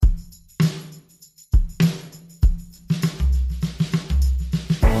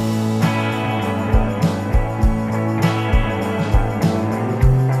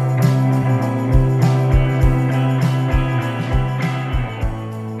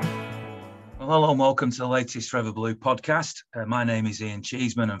Hello and welcome to the latest Forever Blue podcast. My name is Ian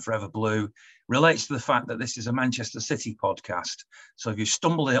Cheeseman, and Forever Blue relates to the fact that this is a Manchester City podcast. So if you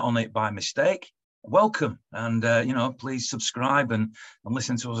stumbled on it by mistake, welcome. And, please subscribe and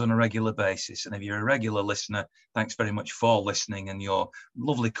listen to us on a regular basis. And if you're a regular listener, thanks very much for listening and your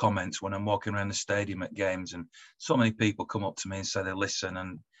lovely comments when I'm walking around the stadium at games. And so many people come up to me and say they listen,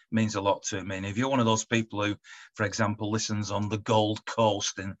 and means a lot to me. And if you're one of those people who, for example, listens on the Gold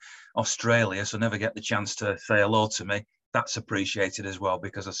Coast in Australia, so never get the chance to say hello to me, that's appreciated as well,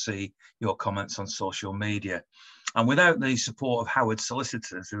 because I see your comments on social media. And without the support of Howard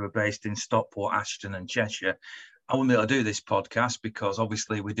Solicitors, who are based in Stockport, Ashton and Cheshire, I wouldn't be able to do this podcast, because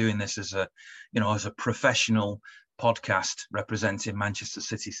obviously we're doing this as a professional podcast representing Manchester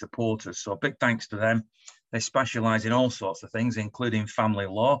City supporters. So big thanks to them. They specialise in all sorts of things, including family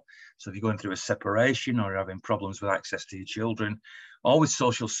law. So if you're going through a separation or you're having problems with access to your children, or with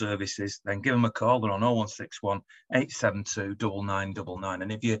social services, then give them a call. They're on 0161 872 9999.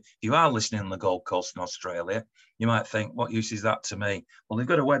 And if you are listening on the Gold Coast in Australia, you might think, what use is that to me? Well, they've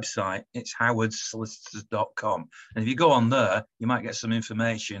got a website. It's howardsolicitors.com. And if you go on there, you might get some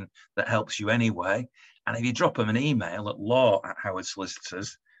information that helps you anyway. And if you drop them an email at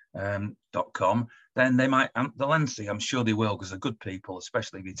law@howardsolicitors.com, then they'll answer. I'm sure they will, because they're good people,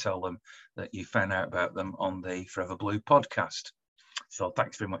 especially if you tell them that you found out about them on the Forever Blue podcast. So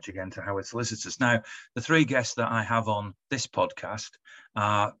thanks very much again to Howard Solicitors. Now, the three guests that I have on this podcast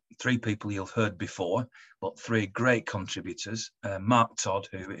are three people you've heard before, but three great contributors. Mark Todd,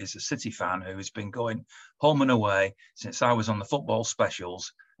 who is a City fan, who has been going home and away since I was on the football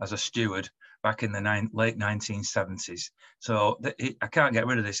specials as a steward back in the late 1970s. So I can't get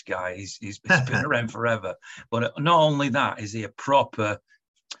rid of this guy. He's been around forever. But not only that, is he a proper,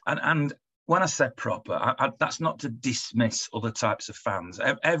 and when I say proper, that's not to dismiss other types of fans.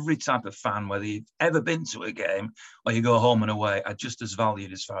 Every type of fan, whether you've ever been to a game or you go home and away, are just as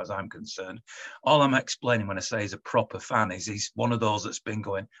valued as far as I'm concerned. All I'm explaining when I say he's a proper fan is he's one of those that's been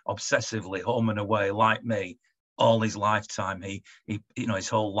going obsessively home and away, like me, all his lifetime. He his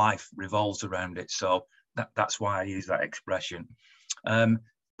whole life revolves around it. So that's why I use that expression.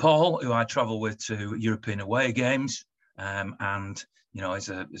 Paul, who I travel with to European away games, and he's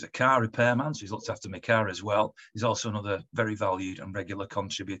a car repairman, so he's looked after my car as well. He's also another very valued and regular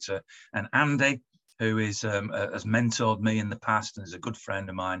contributor. And Andy, who has mentored me in the past and is a good friend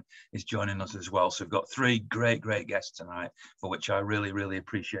of mine, is joining us as well. So we've got three great guests tonight, for which I really, really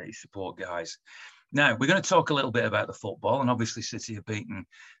appreciate your support, guys. Now, we're going to talk a little bit about the football, and obviously City have beaten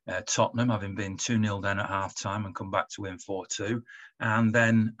Tottenham, having been 2-0 down at half-time and come back to win 4-2. And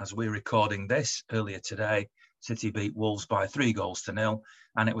then, as we're recording this earlier today, City beat Wolves by 3-0,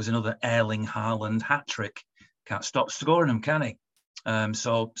 and it was another Erling Haaland hat-trick. Can't stop scoring them, can he?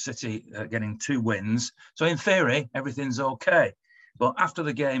 So City getting 2 wins. So in theory, everything's okay. But after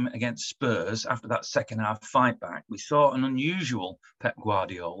the game against Spurs, after that second half fight back, we saw an unusual Pep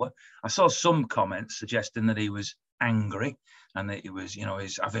Guardiola. I saw some comments suggesting that he was angry and that he was,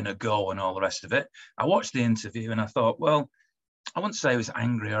 he's having a go and all the rest of it. I watched the interview and I thought, well, I wouldn't say he was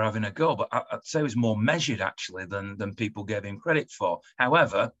angry or having a go, but I'd say he was more measured, actually, than people gave him credit for.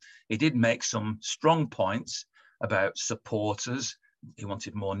 However, he did make some strong points about supporters. He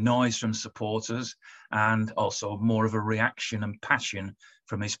wanted more noise from supporters and also more of a reaction and passion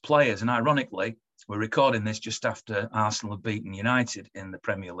from his players. And ironically, we're recording this just after Arsenal had beaten United in the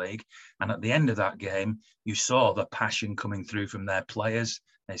Premier League. And at the end of that game, you saw the passion coming through from their players.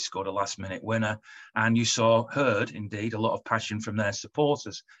 They scored a last-minute winner. And you heard, indeed, a lot of passion from their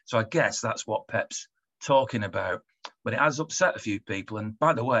supporters. So I guess that's what Pep's talking about. But it has upset a few people. And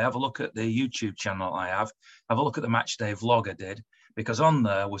by the way, have a look at the YouTube channel I have. Have a look at the Matchday vlog I did, because on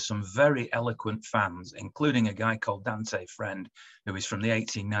there were some very eloquent fans, including a guy called Dante Friend, who is from the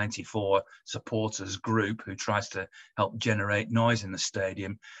 1894 supporters group, who tries to help generate noise in the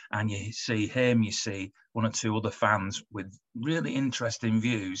stadium. And you see him, you see one or two other fans with really interesting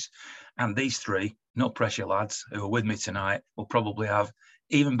views. And these three, no pressure lads, who are with me tonight, will probably have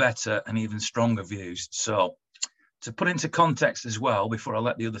even better and even stronger views. So to put into context as well, before I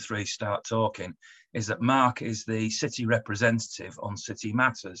let the other three start talking, is that Mark is the City representative on City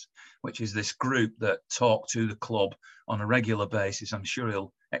Matters, which is this group that talk to the club on a regular basis. I'm sure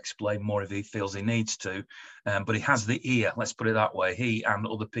he'll explain more if he feels he needs to, but he has the ear, let's put it that way. He and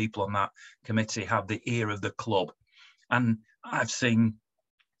other people on that committee have the ear of the club. And I've seen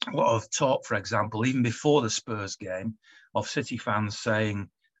a lot of talk, for example, even before the Spurs game, of City fans saying,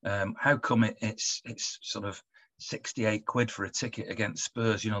 how come it's sort of £68 for a ticket against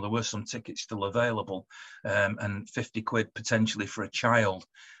Spurs. You know, there were some tickets still available, and £50 potentially for a child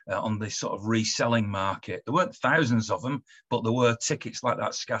on this sort of reselling market. There weren't thousands of them, but there were tickets like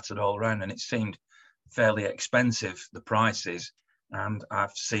that scattered all around, and it seemed fairly expensive, the prices. And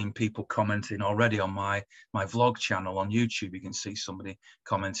I've seen people commenting already on my vlog channel on YouTube. You can see somebody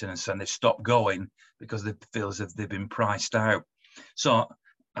commenting and saying they've stopped going because they feel as if they've been priced out. So,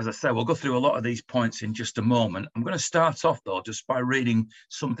 as I said, we'll go through a lot of these points in just a moment. I'm going to start off, though, just by reading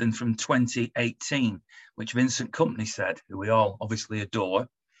something from 2018, which Vincent Kompany said, who we all obviously adore.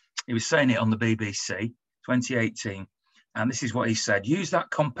 He was saying it on the BBC, 2018. And this is what he said: use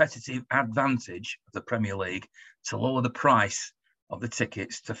that competitive advantage of the Premier League to lower the price of the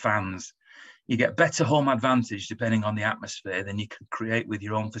tickets to fans. You get better home advantage depending on the atmosphere than you can create with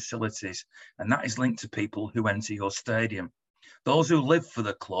your own facilities. And that is linked to people who enter your stadium. Those who live for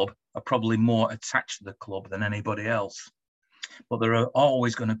the club are probably more attached to the club than anybody else. But there are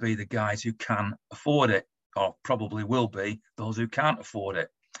always going to be the guys who can afford it, or probably will be those who can't afford it.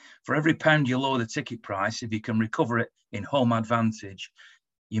 For every pound you lower the ticket price, if you can recover it in home advantage,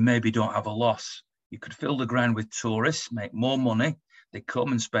 you maybe don't have a loss. You could fill the ground with tourists, make more money. They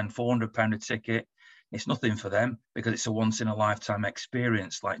come and spend £400 a ticket. It's nothing for them because it's a once-in-a-lifetime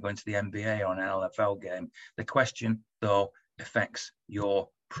experience, like going to the NBA or an NFL game. The question, though, affects your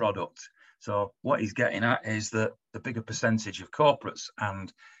product. So what he's getting at is that the bigger percentage of corporates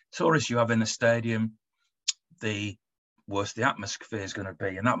and tourists you have in the stadium, the worse the atmosphere is going to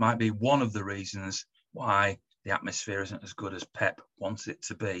be. And that might be one of the reasons why the atmosphere isn't as good as Pep wants it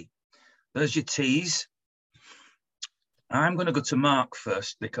to be. There's your tease. I'm going to go to Mark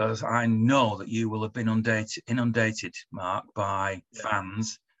first because I know that you will have been inundated, Mark, by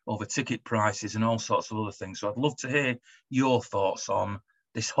fans over ticket prices and all sorts of other things. So I'd love to hear your thoughts on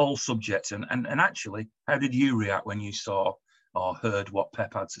this whole subject. And actually, how did you react when you saw or heard what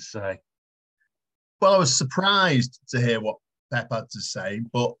Pep had to say? Well, I was surprised to hear what Pep had to say,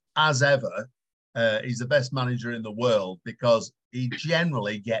 but as ever, he's the best manager in the world because he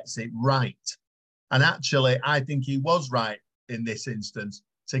generally gets it right. And actually, I think he was right in this instance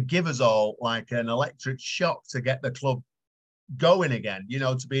to give us all like an electric shock to get the club going again, you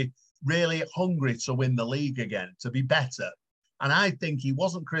know, to be really hungry to win the league again, to be better. And I think he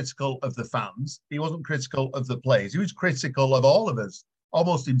wasn't critical of the fans. He wasn't critical of the players. He was critical of all of us,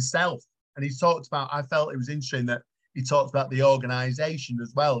 almost himself. And he talked about, I felt it was interesting that he talked about the organisation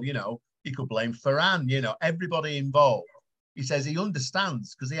as well. You know, he could blame Ferran, you know, everybody involved. He says he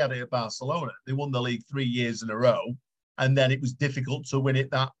understands because he had it at Barcelona. They won the league 3 years in a row. And then it was difficult to win it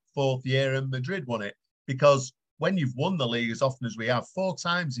that fourth year and Madrid won it. Because when you've won the league as often as we have 4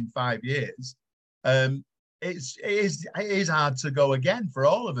 times in 5 years, it is hard to go again for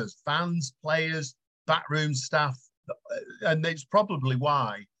all of us, fans, players, backroom staff. And it's probably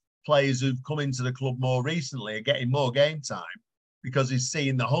why players who've come into the club more recently are getting more game time because he's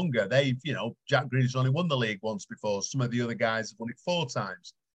seeing the hunger. They've, you know, Jack Grealish only won the league once before. Some of the other guys have won it 4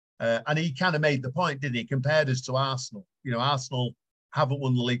 times. And he kind of made the point, didn't he? Compared us to Arsenal. You know, Arsenal haven't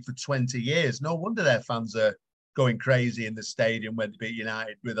won the league for 20 years. No wonder their fans are going crazy in the stadium when they beat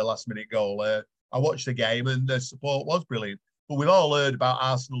United with a last-minute goal. I watched the game and the support was brilliant. But we've all heard about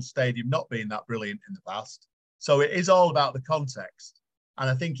Arsenal Stadium not being that brilliant in the past. So it is all about the context. And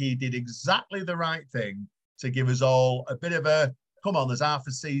I think he did exactly the right thing to give us all a bit of a, come on, there's half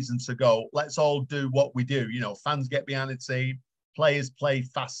a season to go. Let's all do what we do. You know, fans get behind the team, players play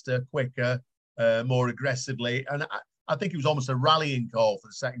faster, quicker, more aggressively. And I think it was almost a rallying call for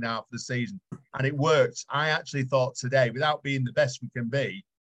the second half of the season. And it worked. I actually thought today, without being the best we can be,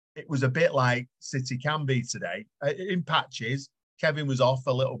 it was a bit like City can be today. In patches, Kevin was off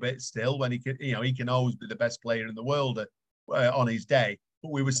a little bit still when he could, you know, he can always be the best player in the world on his day.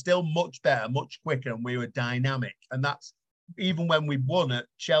 But we were still much better, much quicker, and we were dynamic. And that's, even when we won at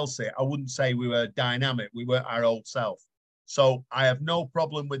Chelsea, I wouldn't say we were dynamic. We weren't our old self. So I have no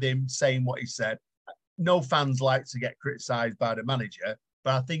problem with him saying what he said. No fans like to get criticised by the manager,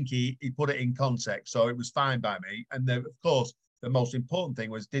 but I think he put it in context. So it was fine by me. And then, of course, the most important thing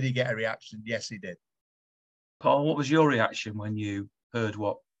was, did he get a reaction? Yes, he did. Paul, what was your reaction when you heard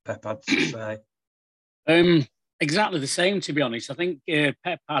what Pep had to say? Exactly the same, to be honest. I think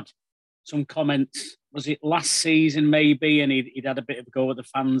Pep had some comments, was it last season maybe, and he'd had a bit of a go at the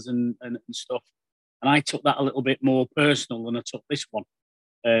fans and stuff. And I took that a little bit more personal than I took this one.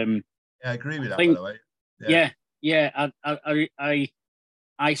 Yeah, I agree with that, by the way.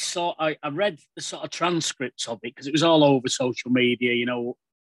 I read the sort of transcripts of it because it was all over social media,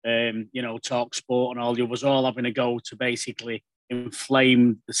 Talk Sport and all the others all having a go to basically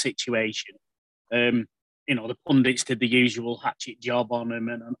inflame the situation. the pundits did the usual hatchet job on him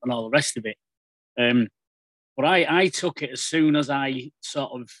and all the rest of it. But I took it as soon as I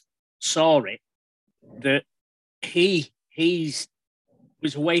sort of saw it that he's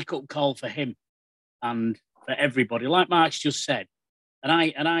was a wake-up call for him and for everybody, like Mark's just said. And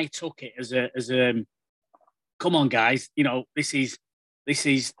I took it as a come on, guys, this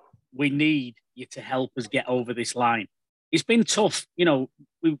is we need you to help us get over this line. It's been tough,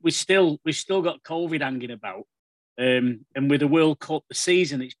 we've still got COVID hanging about. And with the World Cup, the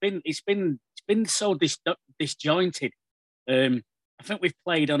season, it's been so disjointed. I think we've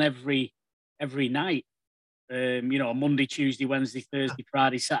played on every night. Monday, Tuesday, Wednesday, Thursday,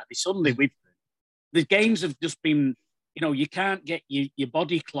 Friday, Saturday, Sunday. The games have just been, you can't get your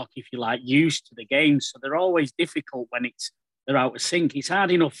body clock, if you like, used to the games. So they're always difficult when they're out of sync. It's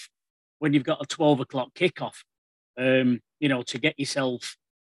hard enough when you've got a 12 o'clock kickoff, to get yourself,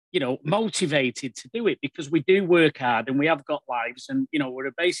 motivated to do it, because we do work hard and we have got lives, and,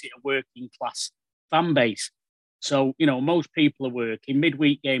 we're basically a working class fan base. So, most people are working.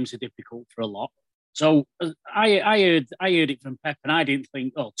 Midweek games are difficult for a lot. So I heard it from Pep, and I didn't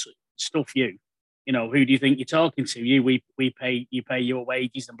think, stuff you. Who do you think you're talking to? You pay your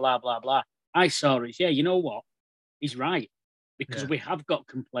wages and blah blah blah. I saw it. Yeah, you know what? He's right, because we have got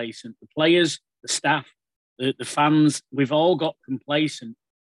complacent. The players, the staff, the fans. We've all got complacent,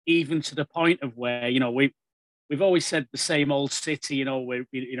 even to the point of where we've always said the same old City.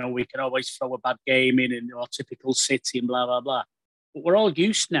 We can always throw a bad game in our typical City and blah blah blah. But we're all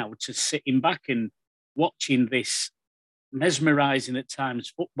used now to sitting back and watching this mesmerising at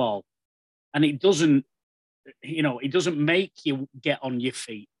times football, and it doesn't make you get on your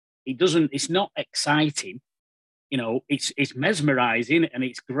feet. It's not exciting. It's mesmerising and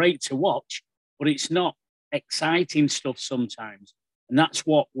it's great to watch, but it's not exciting stuff sometimes. And that's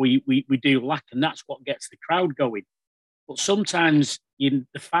what we do lack, and that's what gets the crowd going. But sometimes the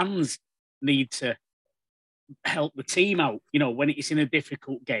fans need to help the team out, when it's in a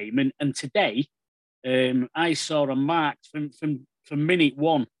difficult game. And today, I saw a Mark from minute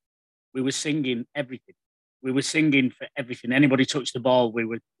one, we were singing everything. We were singing for everything. Anybody touched the ball, we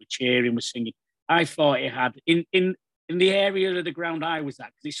were cheering, we're singing. I thought it had, in the area of the ground I was at,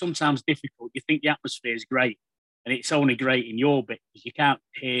 because it's sometimes difficult. You think the atmosphere is great, and it's only great in your bit, because you can't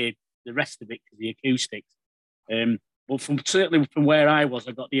hear the rest of it because of the acoustics. But certainly from where I was,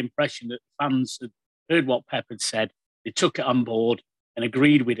 I got the impression that fans had heard what Pep had said. They took it on board and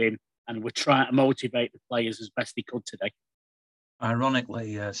agreed with him, and were trying to motivate the players as best they could today.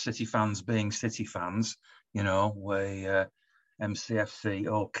 Ironically, City fans being City fans, we MCFC,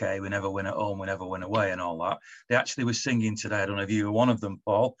 okay, we never win at home, we never win away and all that. They actually were singing today, I don't know if you were one of them,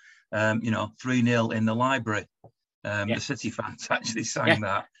 Paul, 3-0 in the library. The City fans actually sang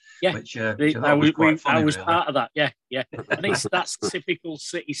that. Yeah, which was quite funny, I was really. part of that, yeah. And that's typical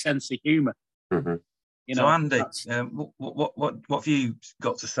City sense of humour. Mm-hmm. So Andy, what have you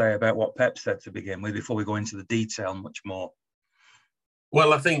got to say about what Pep said to begin with before we go into the detail much more?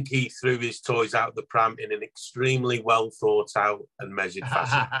 Well, I think he threw his toys out the pram in an extremely well thought out and measured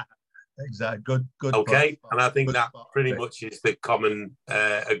fashion. Exactly. Good. Okay, and I think that pretty much is the common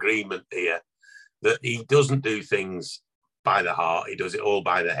agreement here, that he doesn't do things by the heart, he does it all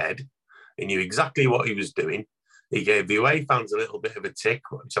by the head. He knew exactly what he was doing. He gave the away fans a little bit of a tick,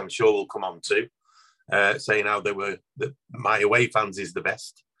 which I'm sure we'll come on to, saying how my away fans is the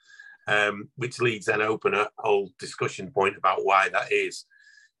best, which leads then open a whole discussion point about why that is.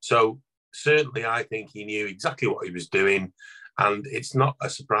 So certainly I think he knew exactly what he was doing, and it's not a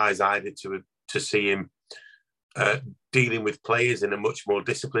surprise either to see him dealing with players in a much more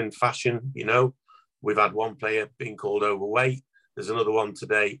disciplined fashion. We've had one player being called overweight. There's another one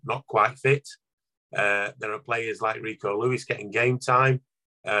today not quite fit. There are players like Rico Lewis getting game time.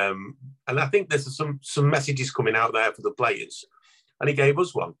 And I think there's some messages coming out there for the players. And he gave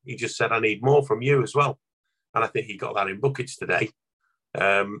us one. He just said, I need more from you as well. And I think he got that in buckets today.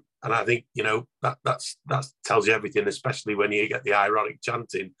 And I think, that tells you everything, especially when you get the ironic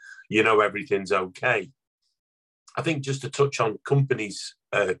chanting, everything's okay. I think just to touch on Kompany's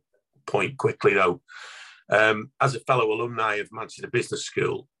point quickly, though, as a fellow alumni of Manchester Business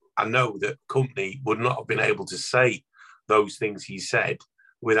School, I know that Kompany would not have been able to say those things he said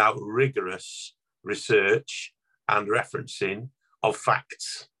without rigorous research and referencing of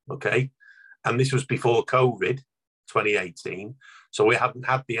facts, okay? And this was before COVID, 2018, so we hadn't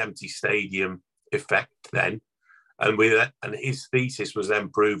had the empty stadium effect then, and his thesis was then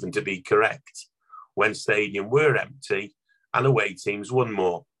proven to be correct when stadium were empty and away teams won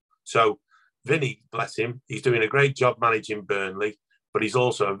more. So Vinny, bless him, he's doing a great job managing Burnley, but he's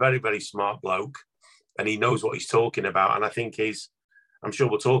also a very, very smart bloke. and he knows what he's talking about. And I think I'm sure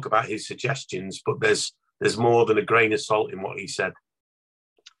we'll talk about his suggestions, but there's more than a grain of salt in what he said.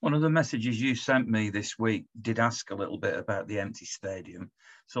 One of the messages you sent me this week did ask a little bit about the empty stadium.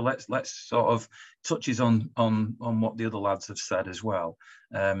 So let's sort of touches on what the other lads have said as well.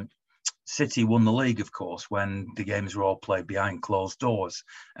 City won the league, of course, when the games were all played behind closed doors.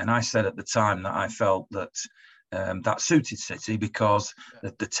 And I said at the time that I felt that that suited City because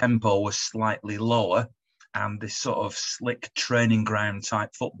the tempo was slightly lower, and this sort of slick training ground type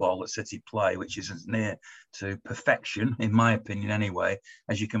football that City play, which is as near to perfection, in my opinion anyway,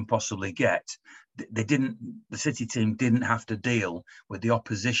 as you can possibly get. The City team didn't have to deal with the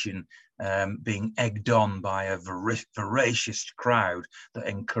opposition being egged on by a voracious crowd that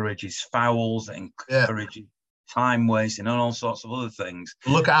encourages fouls, that encourages time wasting and all sorts of other things.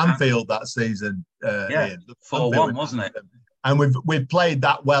 Look at Anfield that season. 4-1, wasn't it? And we've played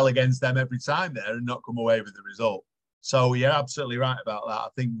that well against them every time there and not come away with the result. So you're absolutely right about that. I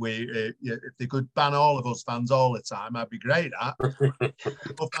think if they could ban all of us fans all the time, I'd be great at.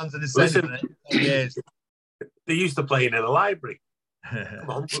 Fans in the Listen, years. They used to play in a library.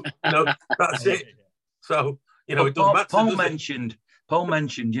 Come on, that's it. So it doesn't matter. Paul mentioned,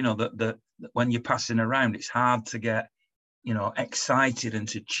 that when you're passing around, it's hard to get, excited and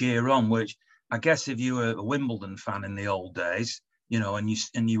to cheer on, which I guess if you were a Wimbledon fan in the old days,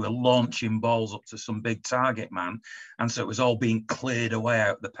 and you were launching balls up to some big target man, and so it was all being cleared away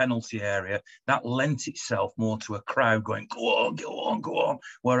out the penalty area, that lent itself more to a crowd going, go on, go on, go on.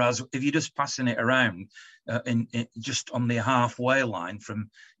 Whereas if you're just passing it around just on the halfway line from,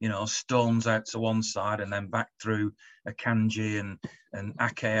 Stones out to one side and then back through Akanji and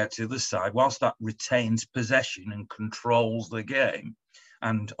Ake out to the other side, whilst that retains possession and controls the game,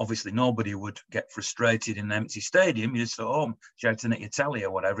 and obviously nobody would get frustrated in an empty stadium. You're just at home shouting at your telly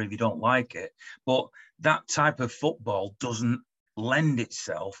or whatever if you don't like it. But that type of football doesn't lend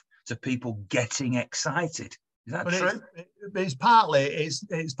itself to people getting excited. Is that true? It's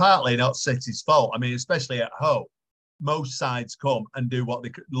partly not City's fault. I mean, especially at home, most sides come and do what they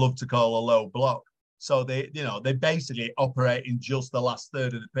love to call a low block. So they basically operate in just the last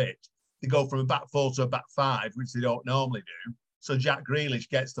third of the pitch. They go from a back four to a back five, which they don't normally do. So Jack Grealish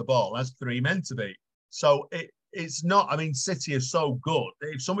gets the ball, has three men to beat. So it's not, I mean, City is so good.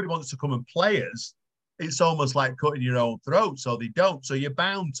 If somebody wants to come and play us, it's almost like cutting your own throat. So they don't. So you're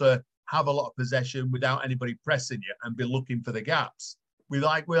bound to have a lot of possession without anybody pressing you and be looking for the gaps. We're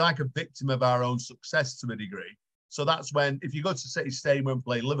like a victim of our own success to a degree. So that's when, if you go to City Stadium and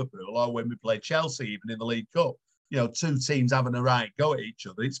play Liverpool, or when we play Chelsea, even in the League Cup, two teams having a right go at each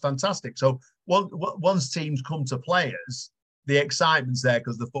other, it's fantastic. So once teams come to play us, the excitement's there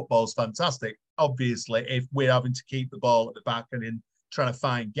because the football's fantastic. Obviously, if we're having to keep the ball at the back and in trying to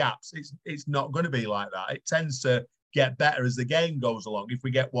find gaps, it's not going to be like that. It tends to get better as the game goes along. If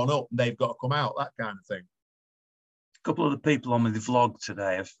we get one up, they've got to come out, that kind of thing. A couple of the people on the vlog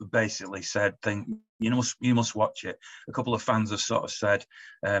today have basically said, you must watch it. A couple of fans have sort of said,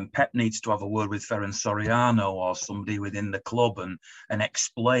 Pep needs to have a word with Ferran Soriano or somebody within the club and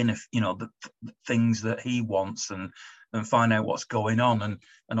explain the things that he wants and find out what's going on.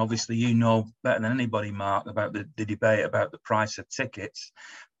 And obviously, better than anybody, Mark, about the debate about the price of tickets.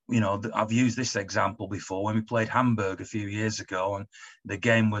 I've used this example before when we played Hamburg a few years ago and the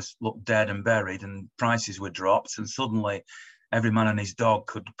game looked dead and buried and prices were dropped and suddenly every man and his dog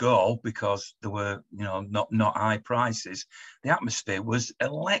could go because there were, not high prices. The atmosphere was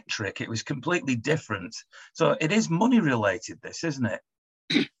electric. It was completely different. So it is money related, this, isn't it?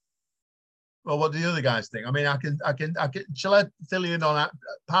 Well, what do the other guys think? I mean, I can. Shall I fill you in on that,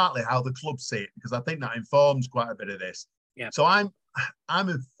 partly how the club see it, because I think that informs quite a bit of this. Yeah. So I'm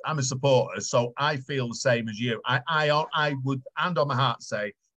a supporter, so I feel the same as you. I would, hand on my heart,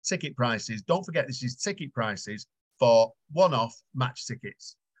 say ticket prices. Don't forget, this is ticket prices for one-off match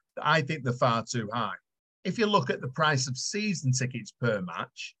tickets. I think they're far too high. If you look at the price of season tickets per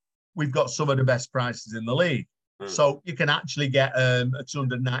match, we've got some of the best prices in the league. So you can actually get a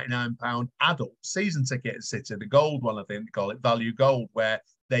 £299 adult season ticket at City, the gold one, I think they call it, value gold, where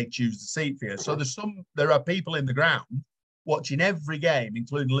they choose the seat for you. So there are people in the ground watching every game,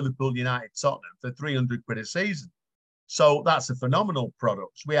 including Liverpool, United, Tottenham, for 300 quid a season. So that's a phenomenal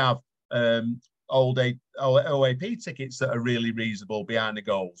product. We have old OAP tickets that are really reasonable behind the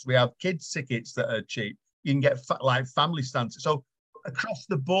goals. We have kids tickets that are cheap. You can get like family stands. So across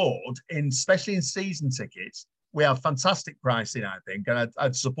the board, especially in season tickets, we have fantastic pricing, I think, and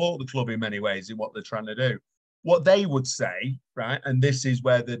I'd support the club in many ways in what they're trying to do. What they would say, right, and this is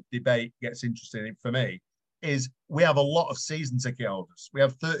where the debate gets interesting for me, is that, if you look at the price of season tickets, we have kids tickets that are cheap. You can get like family stands. So across the board, especially in season tickets, we have fantastic pricing, I think, and I'd support the club in many ways in what they're trying to do. What they would say, right, and this is where the debate is we have a lot of season ticket holders. We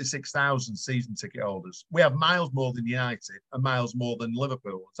have 36,000 season ticket holders. We have miles more than United and miles more than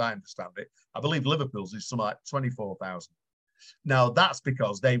Liverpool, as I understand it. I believe Liverpool's is something like 24,000. Now, that's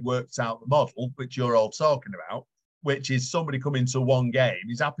because they worked out the model, which you're all talking about, which is somebody coming to one game,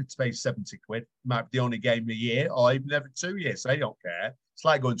 he's happy to pay 70 quid, might be the only game a year or even every 2 years, so they don't care. It's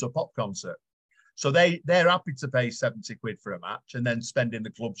like going to a pop concert. So they're happy to pay 70 quid for a match and then spend in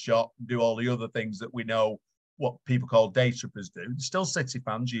the club shop and do all the other things that we know what people call day trippers do. They're still City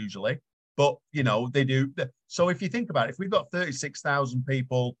fans usually, but, you know, they do. So if you think about it, if we've got 36,000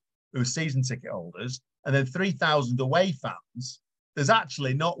 people who are season ticket holders and then 3,000 away fans, there's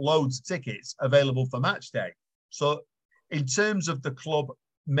actually not loads of tickets available for match day. So in terms of the club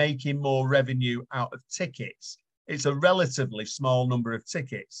making more revenue out of tickets, it's a relatively small number of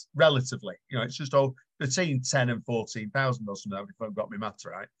tickets, relatively. You know, it's just between 10 and 14,000 or something, if I've got my maths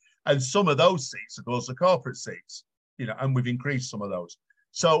right. And some of those seats, of course, are corporate seats, you know, and we've increased some of those.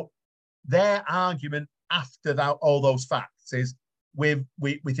 So their argument after that, all those facts is we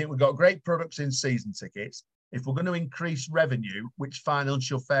think we've got great products in season tickets. If we're going to increase revenue, which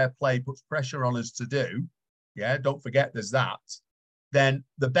financial fair play puts pressure on us to do, yeah, don't forget there's that, then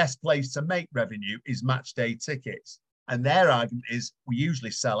the best place to make revenue is match day tickets. And their argument is we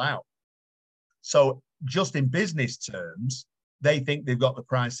usually sell out. So just in business terms, they think they've got the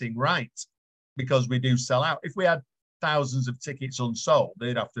pricing right because we do sell out. If we had thousands of tickets unsold,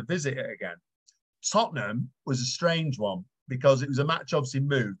 they'd have to visit it again. Tottenham was a strange one because it was a match obviously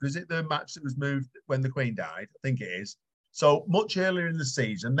moved. Was it the match that was moved when the Queen died? I think it is. So much earlier in the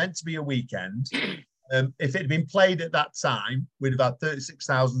season, meant to be a weekend. If it had been played at that time, we'd have had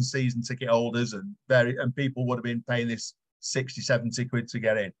 36,000 season ticket holders and people would have been paying this 60, 70 quid to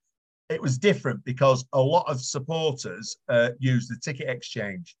get in. It was different because a lot of supporters used the ticket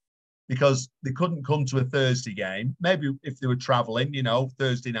exchange because they couldn't come to a Thursday game. Maybe if they were traveling, you know,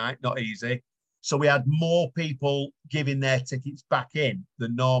 Thursday night, not easy. So we had more people giving their tickets back in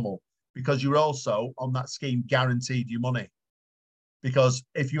than normal because you were also on that scheme guaranteed your money. Because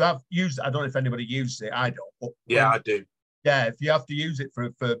if you have used, I don't know if anybody uses it, I don't. But I do. Yeah, if you have to use it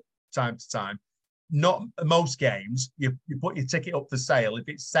for time to time, not most games, you put your ticket up for sale. If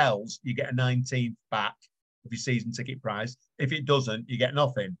it sells, you get a 19th back of your season ticket price. If it doesn't, you get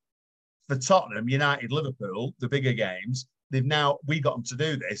nothing. For Tottenham, United, Liverpool, the bigger games, we got them to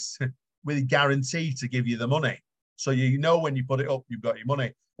do this with a guarantee to give you the money. So you know when you put it up, you've got your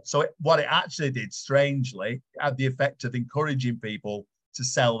money. So what it actually did, strangely, had the effect of encouraging people to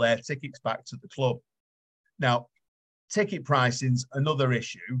sell their tickets back to the club. Now, ticket pricing's another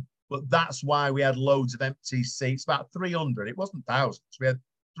issue, but that's why we had loads of empty seats, about 300. It wasn't thousands. We had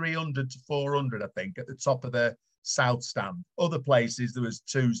 300 to 400, I think, at the top of the south stand. Other places, there was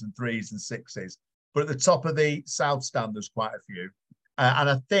 2s and 3s and 6s. But at the top of the south stand, there's quite a few. And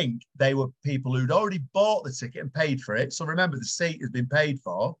I think they were people who'd already bought the ticket and paid for it. So remember, the seat has been paid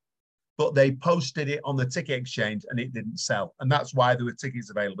for, but they posted it on the ticket exchange and it didn't sell. And that's why there were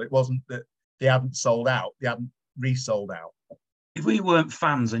tickets available. It wasn't that they hadn't sold out. They hadn't resold out. If we weren't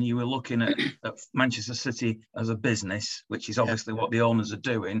fans and you were looking at Manchester City as a business, which is obviously what the owners are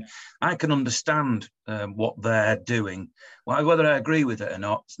doing, I can understand what they're doing. Well, whether I agree with it or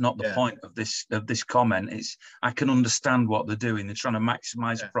not, it's not the point of this comment. It's I can understand what they're doing. They're trying to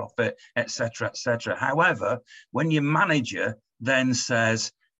maximise profit, etc., etc. However, when your manager then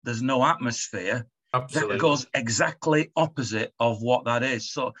says there's no atmosphere, absolutely, that goes exactly opposite of what that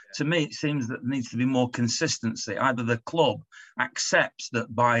is. So to me, it seems that there needs to be more consistency. Either the club accepts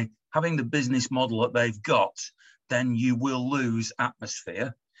that by having the business model that they've got, then you will lose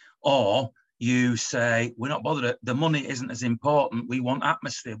atmosphere, or you say, we're not bothered, the money isn't as important, we want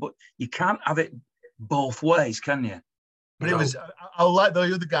atmosphere. But you can't have it both ways, can you? But it was, I'll let the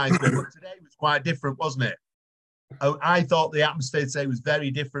other guys go, but today was quite different, wasn't it? I thought the atmosphere today was very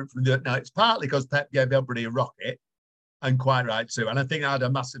different from now. It's partly because Pep gave everybody a rocket, and quite right too. And I think that had a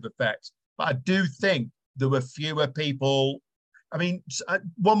massive effect. But I do think there were fewer people. I mean,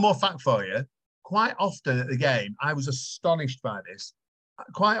 one more fact for you. Quite often at the game, I was astonished by this.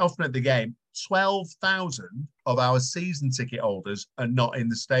 Quite often at the game, 12,000 of our season ticket holders are not in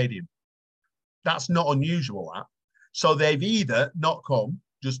the stadium. That's not unusual, that. So they've either not come,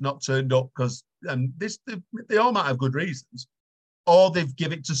 just not turned up because they all might have good reasons, or they've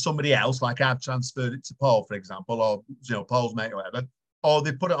given it to somebody else, like I've transferred it to Paul, for example, or Paul's mate or whatever, or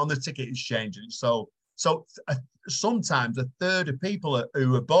they put it on the ticket exchange. And so sometimes a third of people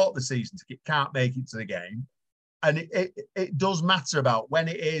who have bought the season ticket can't make it to the game, And it does matter about when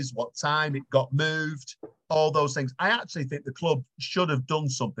it is, what time it got moved, all those things. I actually think the club should have done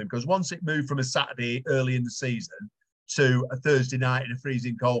something, because once it moved from a Saturday early in the season to a Thursday night in a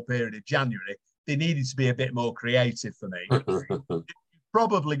freezing cold period of January, they needed to be a bit more creative for me.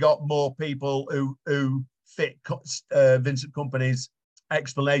 Probably got more people who fit Vincent Kompany's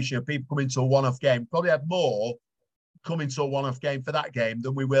explanation of people coming to a one-off game. Probably have more coming to a one-off game for that game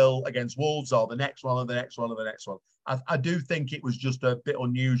than we will against Wolves or the next one or the next one or the next one. I do think it was just a bit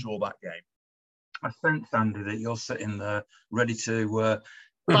unusual, that game. I sense, Andy, that you're sitting there ready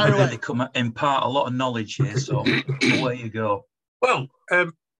to come impart a lot of knowledge here. So away you go. Well,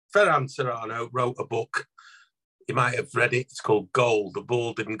 Ferran Serrano wrote a book. You might have read it. It's called Goal. The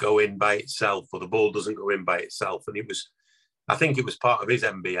ball didn't go in by itself, or the ball doesn't go in by itself. And I think it was part of his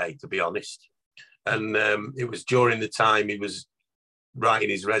MBA, to be honest. And it was during the time he was writing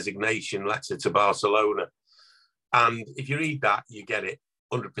his resignation letter to Barcelona. And if you read that, you get it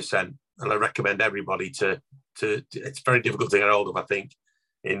 100%. And I recommend everybody to it's very difficult to get hold of, I think,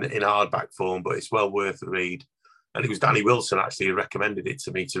 in hardback form, but it's well worth the read. And it was Danny Wilson actually who recommended it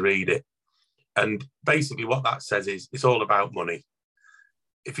to me to read it. And basically what that says is it's all about money.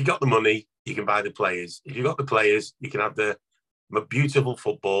 If you got the money, you can buy the players. If you got the players, you can have the beautiful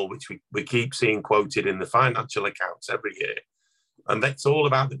football, which we keep seeing quoted in the financial accounts every year. And that's all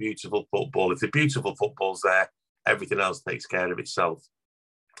about the beautiful football. If the beautiful football's there, everything else takes care of itself.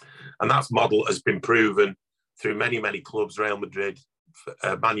 And that model has been proven through many, many clubs, Real Madrid,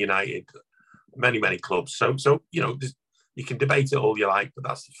 Man United, many, many clubs. So you can debate it all you like, but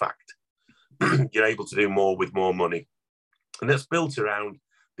that's the fact. You're able to do more with more money. And that's built around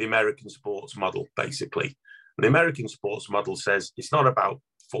the American sports model, basically. And the American sports model says it's not about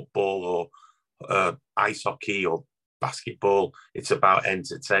football or ice hockey or basketball. It's about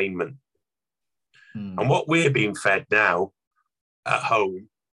entertainment. And what we're being fed now at home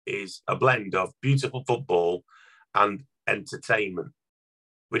is a blend of beautiful football and entertainment.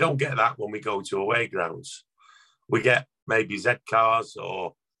 We don't get that when we go to away grounds. We get maybe Z cars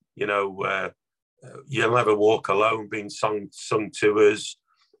or, You'll Never Walk Alone being sung to us,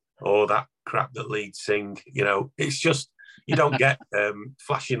 or that crap that Leeds sing. It's just, you don't get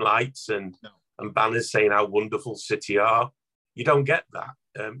flashing lights and banners saying how wonderful City are. You don't get that.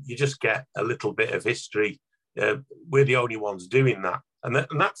 You just get a little bit of history. We're the only ones doing that. And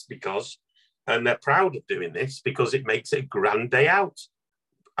that's because, and they're proud of doing this, because it makes it a grand day out.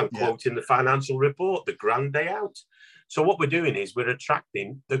 I'm quoting the financial report, the grand day out. So what we're doing is we're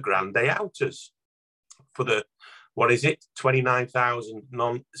attracting the grand day outers for the, 29,000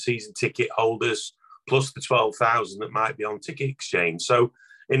 non-season ticket holders plus the 12,000 that might be on Ticket Exchange. So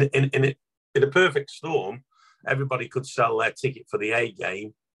in a perfect storm, everybody could sell their ticket for the A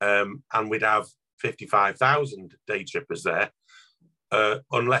game, and we'd have 55,000 day trippers there,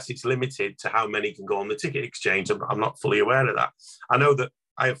 unless it's limited to how many can go on the Ticket Exchange. I'm not fully aware of that. I know that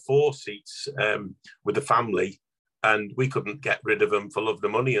I have 4 seats with the family, and we couldn't get rid of them for love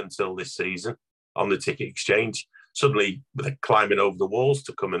nor money until this season on the Ticket Exchange. Suddenly, they're climbing over the walls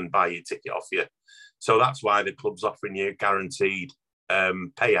to come and buy your ticket off you. So that's why the club's offering you a guaranteed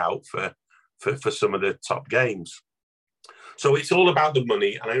payout for some of the top games. So it's all about the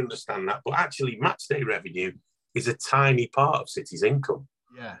money, and I understand that. But actually, match day revenue is a tiny part of City's income.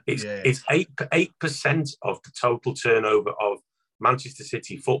 It's 8% of the total turnover of Manchester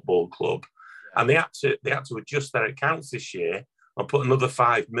City Football Club, and they had to adjust their accounts this year and put another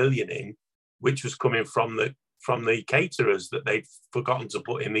 5 million in, which was coming from the caterers that they'd forgotten to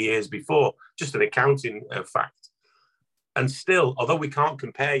put in the years before. Just an accounting fact. And still, although we can't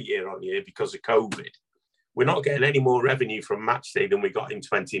compare year on year because of COVID, we're not getting any more revenue from matchday than we got in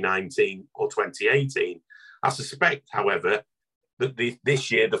 2019 or 2018. I suspect, however, that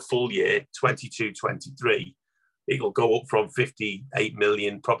this year, the full year, 22-23, it'll go up from 58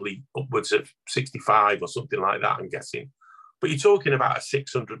 million, probably upwards of 65 or something like that, I'm guessing. But you're talking about a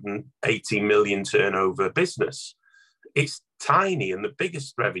 680 million turnover business. It's tiny, and the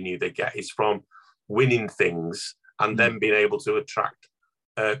biggest revenue they get is from winning things and then being able to attract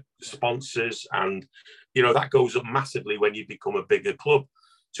sponsors. And, that goes up massively when you become a bigger club.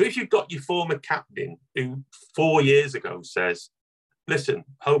 So if you've got your former captain who 4 years ago says, listen,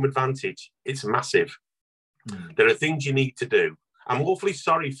 home advantage, it's massive. There are things you need to do. I'm awfully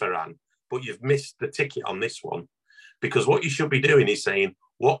sorry, Ferran, but you've missed the ticket on this one. Because what you should be doing is saying,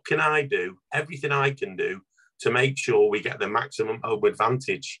 what can I do, everything I can do to make sure we get the maximum home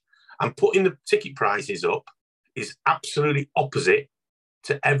advantage? And putting the ticket prices up is absolutely opposite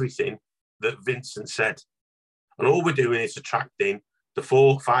to everything that Vincent said. And all we're doing is attracting the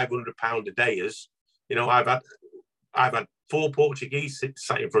 £400-500 a dayers. I've had 4 Portuguese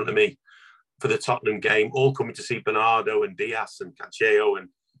sat in front of me for the Tottenham game, all coming to see Bernardo and Diaz and Cancelo,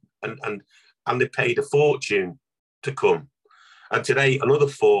 and they paid a fortune to come. And today, another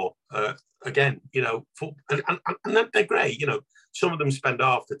 4. Again, you know, and they're great. You know, some of them spend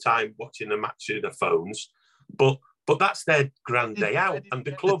half the time watching the match through their phones, but that's their grand day out, and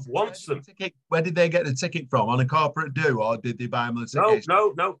the club wants them. Where did they get the ticket from? On a corporate do, or did they buy them on a ticket?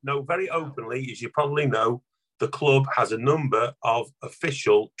 No. Very openly, as you probably know, the club has a number of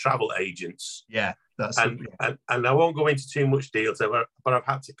official travel agents. Yeah, that's and I won't go into too much detail, but I've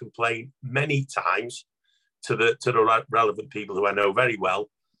had to complain many times to the relevant people who I know very well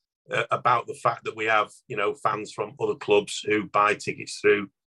about the fact that we have, you know, fans from other clubs who buy tickets through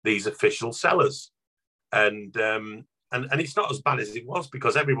these official sellers, and it's not as bad as it was,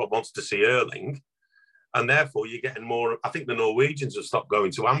 because everyone wants to see Erling, and therefore you're getting more. I think the Norwegians have stopped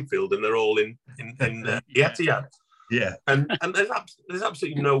going to Anfield, and they're all in the Etihad. Yeah, and there's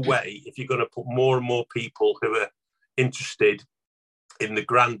absolutely no way, if you're going to put more and more people who are interested in the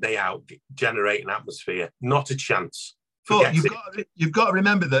grand day out, generate an atmosphere. Not a chance. But you've got to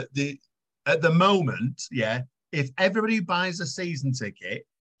remember that at the moment, yeah, if everybody buys a season ticket,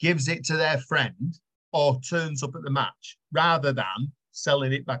 gives it to their friend, or turns up at the match, rather than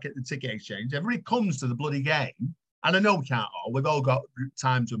selling it back at the ticket exchange, everybody comes to the bloody game. And I know we can't all. We've all got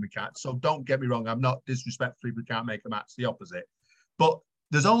times when we can't. So don't get me wrong. I'm not disrespectful if we can't make a match. The opposite. But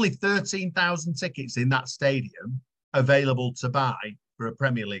there's only 13,000 tickets in that stadium available to buy for a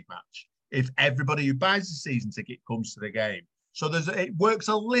Premier League match, if everybody who buys a season ticket comes to the game. So it works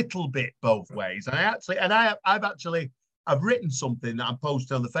a little bit both ways. I've written something that I'm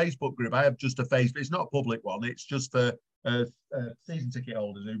posting on the Facebook group. I have just a Facebook. It's not a public one. It's just for season ticket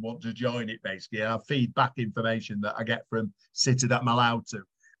holders who want to join it, basically. And I feed back information that I get from City that I'm allowed to.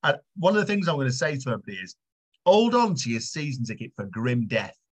 And one of the things I'm going to say to everybody is, hold on to your season ticket for grim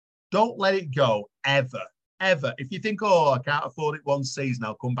death. Don't let it go ever. If you think, oh, I can't afford it one season,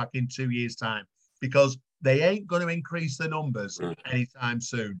 I'll come back in 2 years' time, because they ain't going to increase the numbers anytime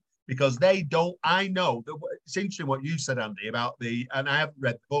soon, because they don't. I know that it's interesting what you said, Andy, about and I haven't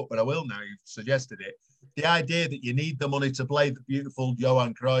read the book, but I will now. You've suggested it. The idea that you need the money to play the beautiful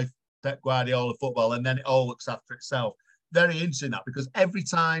Johan Cruyff, Pep Guardiola football, and then it all looks after itself. Very interesting that, because every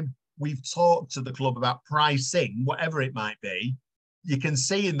time we've talked to the club about pricing, whatever it might be, you can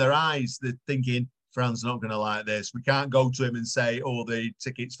see in their eyes they're thinking, Fran's not going to like this. We can't go to him and say, oh, the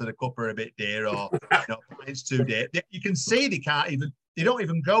tickets for the cup are a bit dear, or it's too dear. You can see they don't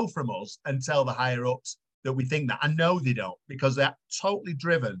even go from us and tell the higher ups that we think that. I know they don't, because they're totally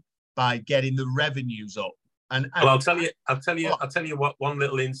driven by getting the revenues up. And I'll tell you what, one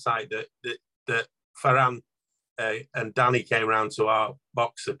little insight that Ferran and Danny came around to our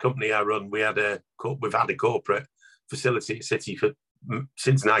box, the company I run. We've had a corporate facility at City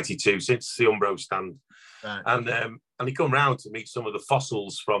since '92, since the Umbro stand, right. And he come round to meet some of the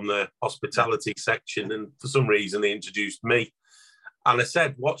fossils from the hospitality section, and for some reason they introduced me, and I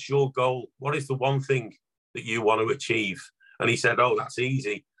said, "What's your goal? What is the one thing that you want to achieve?" And he said, "Oh, that's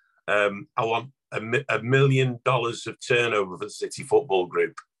easy. I want $1 million of turnover for the City Football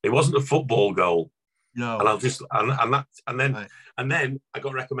Group." It wasn't a football goal. No. And then I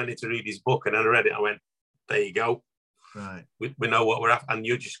got recommended to read his book, and then I read it. I went, "There you go. Right. We know what we're after," and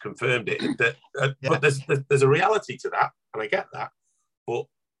you just confirmed it. But there's a reality to that, and I get that. But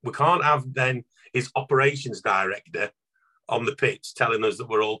we can't have then his operations director on the pitch telling us that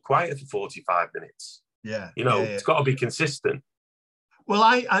we're all quiet for 45 minutes. Yeah. It's got to be consistent. Well,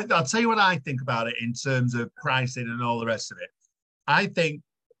 I'll tell you what I think about it in terms of pricing and all the rest of it. I think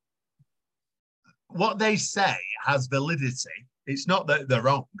what they say has validity. It's not that they're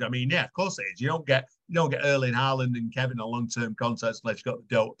wrong. I mean, yeah, of course it is. You don't get Erling Haaland and Kevin on long-term contracts unless you've got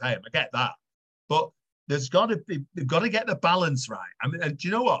the dough to pay them. I get that, but they've got to get the balance right. I mean, and do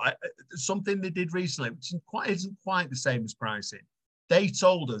you know what? Something they did recently, which isn't quite the same as pricing. They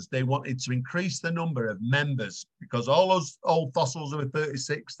told us they wanted to increase the number of members, because all those old fossils over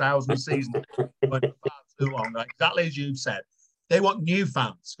 36,000 seasons went far too long. Exactly as you've said, they want new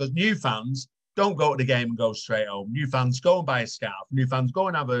fans, because new fans don't go to the game and go straight home. New fans go and buy a scarf. New fans go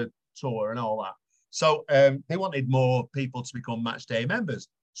and have a tour and all that. So they wanted more people to become match day members.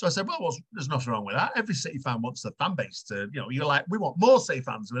 So I said, well, there's nothing wrong with that. Every City fan wants the fan base to, you're like, we want more City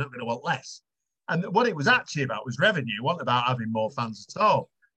fans. We're not going to want less. And what it was actually about was revenue. It wasn't about having more fans at all.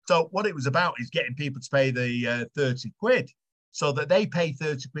 So what it was about is getting people to pay the 30 quid, so that they pay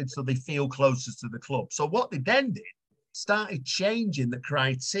 30 quid so they feel closer to the club. So what they then did, started changing the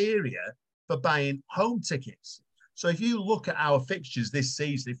criteria for buying home tickets. So if you look at our fixtures this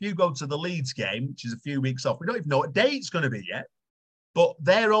season, if you go to the Leeds game, which is a few weeks off, we don't even know what day it's going to be yet, but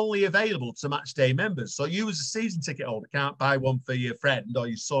they're only available to match day members. So you as a season ticket holder can't buy one for your friend or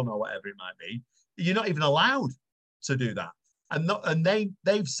your son or whatever it might be. You're not even allowed to do that. And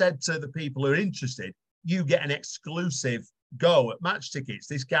they've said to the people who are interested, you get an exclusive go at match tickets.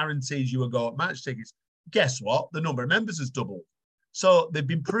 This guarantees you a go at match tickets. Guess what? The number of members has doubled. So they've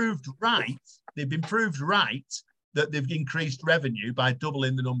been proved right. They've been proved right that they've increased revenue by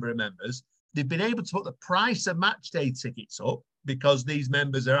doubling the number of members. They've been able to put the price of match day tickets up because these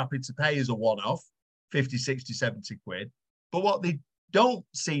members are happy to pay as a one-off, 50, 60, 70 quid. But what they don't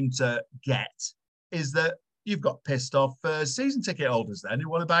seem to get is that you've got pissed off season ticket holders then who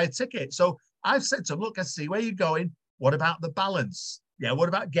want to buy a ticket. So I've said to them, look, I see where you're going. What about the balance? Yeah, what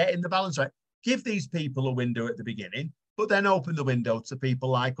about getting the balance right? Give these people a window at the beginning, but then open the window to people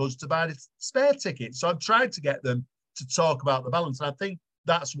like us to buy the spare tickets. So I've tried to get them to talk about the balance. And I think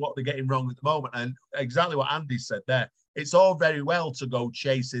that's what they're getting wrong at the moment. And exactly what Andy said there. It's all very well to go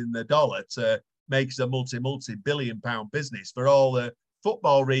chasing the dollar to make it a multi-billion pound business for all the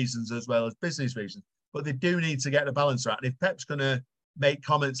football reasons as well as business reasons. But they do need to get the balance right. And if Pep's going to make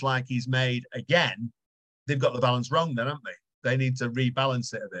comments like he's made again, they've got the balance wrong then, haven't they? They need to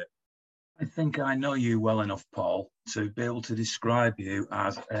rebalance it a bit. I think I know you well enough, Paul, to be able to describe you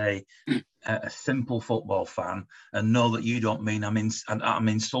as a simple football fan and know that you don't mean I'm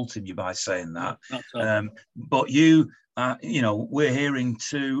insulting you by saying that. But you know, we're hearing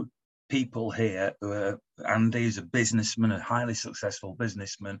two people here. Andy's a businessman, a highly successful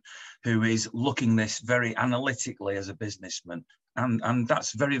businessman who is looking this very analytically as a businessman. And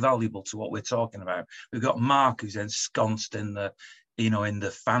that's very valuable to what we're talking about. We've got Mark who's ensconced in the, in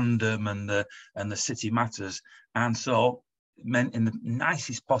the fandom and the City Matters. And so, meant in the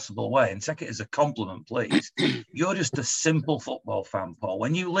nicest possible way, and take it as a compliment, please. You're just a simple football fan, Paul.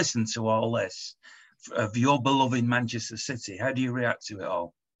 When you listen to all this of your beloved Manchester City, how do you react to it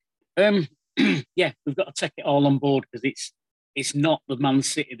all? Yeah, we've got to take it all on board because it's not the Man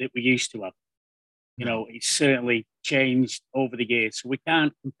City that we used to have. It's certainly changed over the years. So we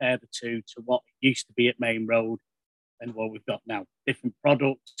can't compare the two to what it used to be at Main Road and what we've got now. Different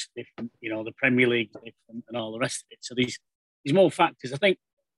products, different, the Premier League, different, and all the rest of it. So there's more factors. I think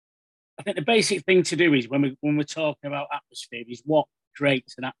the basic thing to do is when we're talking about atmosphere is what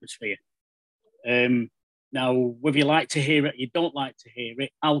creates an atmosphere. Now, whether you like to hear it, or you don't like to hear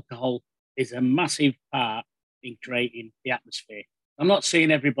it, alcohol is a massive part in creating the atmosphere. I'm not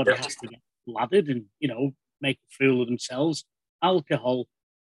saying everybody has to get laddered and, make a fool of themselves. Alcohol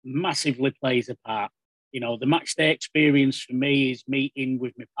massively plays a part. The match day experience for me is meeting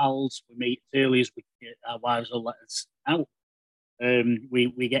with my pals. We meet as early as our wives will let us out.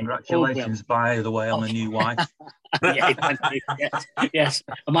 We get congratulations, by the way, on the new wife. Yes,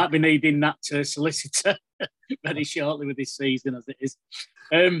 I might be needing that solicitor very shortly with this season as it is.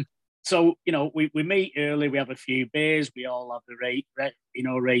 So we meet early. We have a few beers. We all have the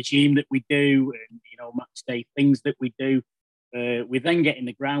regime that we do, and match day things that we do. We then get in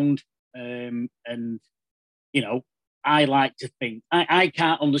the ground, and I like to think I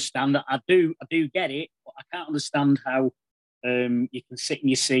can't understand that. I do get it, but I can't understand how you can sit in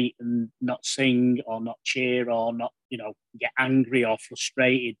your seat and not sing or not cheer or not get angry or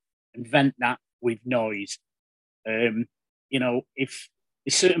frustrated and vent that with noise. If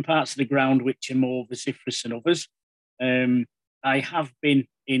there's certain parts of the ground which are more vociferous than others. I have been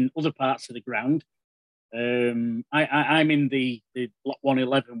in other parts of the ground. I'm in the Block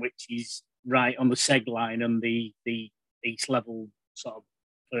 111, which is right on the seg line and the east level sort of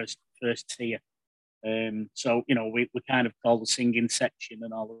first tier. So we kind of call the singing section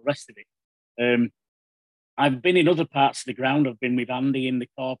and all the rest of it. I've been in other parts of the ground. I've been with Andy in the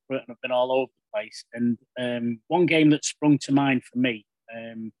corporate, and I've been all over the place. And one game that sprung to mind for me,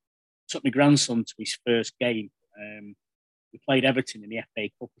 took my grandson to his first game. We played Everton in the FA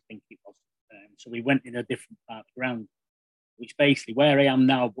Cup, I think it was. So we went in a different part of the ground, which basically where I am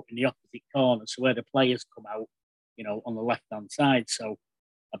now, but in the opposite corner. So where the players come out, on the left-hand side. So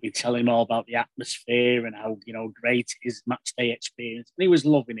I've been telling him all about the atmosphere and how, great his match day experience. And he was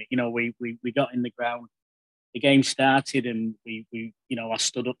loving it. We got in the ground, the game started, and we I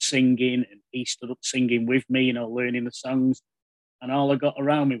stood up singing and he stood up singing with me, learning the songs. And all I got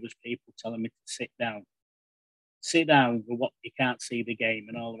around me was people telling me to sit down with what you can't see the game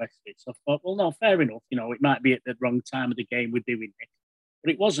and all the rest of it. So I thought, well, no, fair enough. It might be at the wrong time of the game we're doing it.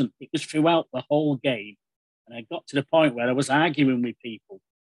 But it wasn't. It was throughout the whole game. And I got to the point where I was arguing with people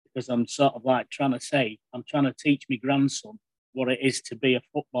because I'm sort of like trying to teach my grandson what it is to be a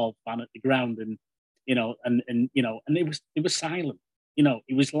football fan at the ground. And you know, and it was silent. You know,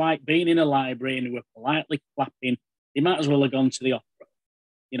 it was like being in a library and we were politely clapping. They might as well have gone to the opera.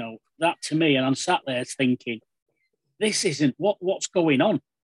 You know, that to me, and I'm sat there thinking, this isn't what's going on.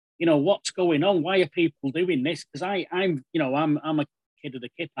 You know, what's going on? Why are people doing this? Because I'm a kid of the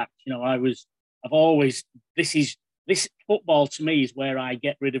Kippax. You know, I've always, this football to me is where I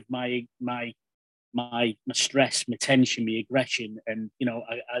get rid of my stress, my tension, my aggression, and you know,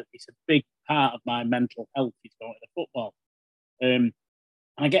 it's a big part of my mental health is going to the football.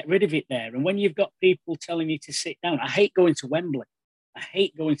 I get rid of it there. And when you've got people telling you to sit down, I hate going to Wembley. I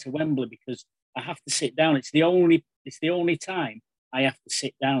hate going to Wembley because I have to sit down. It's the only time I have to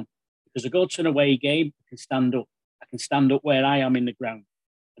sit down, because I go to an away game, I can stand up. I can stand up where I am in the ground.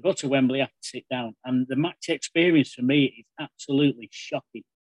 I go to Wembley, I have to sit down. And the match experience for me is absolutely shocking,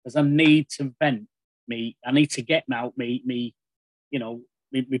 because I need to vent me. I need to get out me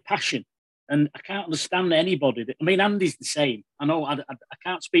passion. And I can't understand anybody. I mean, Andy's the same. I know I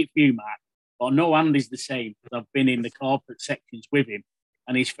can't speak for you, Mark, but I know Andy's the same. I've been in the corporate sections with him,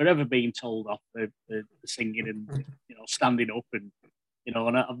 and he's forever being told off for singing and, you know, standing up. And, you know,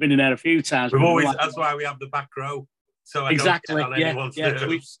 and I've been in there a few times. That's why we have the back row. So I exactly. don't get on anyone's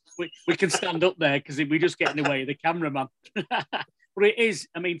nerves. We can stand up there because we just get in the way of the cameraman. But it is,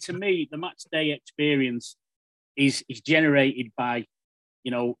 I mean, to me, the match day experience is generated by, you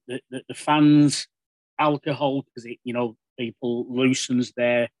know, the fans, alcohol, because it, you know, people loosens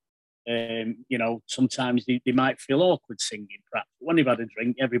their, you know, sometimes they might feel awkward singing, perhaps. When they've had a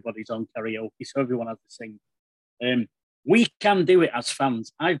drink, everybody's on karaoke, so everyone has to sing. We can do it as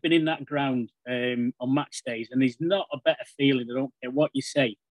fans. I've been in that ground on match days, and there's not a better feeling, I don't care what you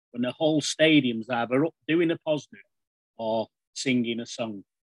say, when the whole stadium's either up doing a positive or singing a song.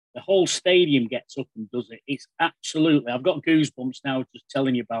 The whole stadium gets up and does it. It's absolutely, I've got goosebumps now just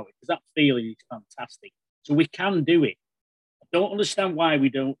telling you about it, because that feeling is fantastic. So we can do it. I don't understand why we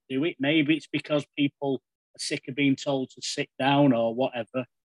don't do it. Maybe it's because people are sick of being told to sit down or whatever.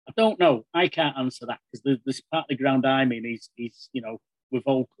 I don't know. I can't answer that, because this part of the ground I'm in is you know, we're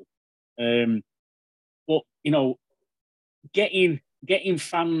vocal. But, you know, getting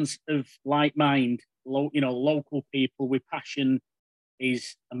fans of like mind, local people with passion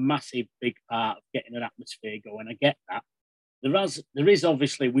is a massive, big part of getting an atmosphere going. I get that. There is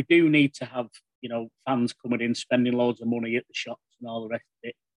obviously, we do need to have, you know, fans coming in, spending loads of money at the shops and all the rest of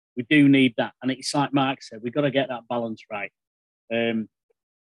it. We do need that. And it's like Mark said, we've got to get that balance right.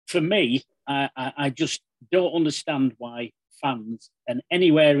 For me, I just don't understand why fans and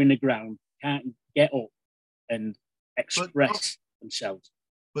anywhere in the ground can't get up and express themselves.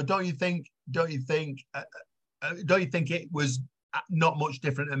 But don't you think it was not much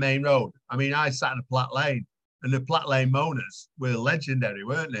different than Main Road? I mean, I sat in a Platt Lane, and the Platt Lane moaners were legendary,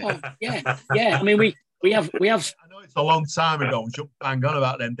 weren't they? Oh, yeah. I mean, we have. I know it's a long time ago. We shouldn't bang on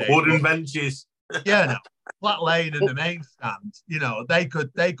about them days. Wooden benches. Yeah, no. Platt Lane and the main stand, you know, they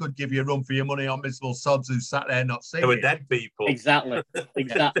could give you a run for your money on miserable sods who sat there not singing. They were dead people. Exactly. I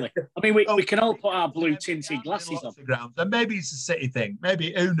mean, we can all put our blue tinted glasses on. Grounds. And maybe it's a city thing.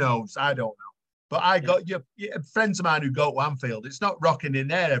 Maybe, who knows? I don't know. But I got friends of mine who go to Anfield. It's not rocking in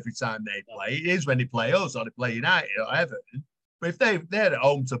there every time they play. It is when they play us or they play United or Everton. But if they're at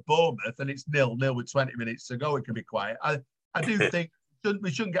home to Bournemouth and it's 0-0 with 20 minutes to go, it can be quiet. I do think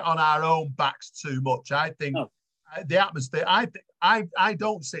we shouldn't get on our own backs too much. I think the atmosphere. I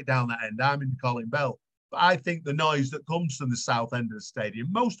don't sit down that end. I'm in Colin Bell, but I think the noise that comes from the south end of the stadium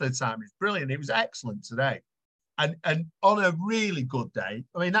most of the time is brilliant. It was excellent today. And on a really good day,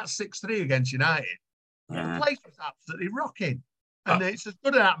 I mean, that's 6-3 against United. The place was absolutely rocking. And it's as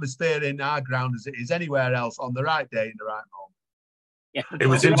good an atmosphere in our ground as it is anywhere else on the right day in the right moment. Yeah. It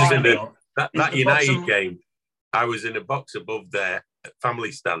was interesting that United game. I was in a box above there at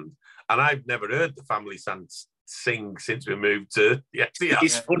Family Stand, and I've never heard the Family Stand sing since we moved to the Etihad.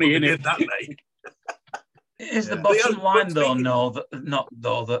 It's funny, isn't it? That day. Is the bottom line though,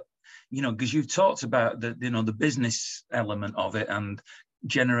 that you know, because you've talked about the business element of it and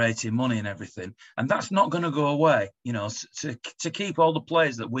generating money and everything, and that's not going to go away. You know, to keep all the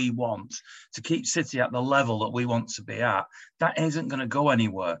players that we want, to keep City at the level that we want to be at, that isn't going to go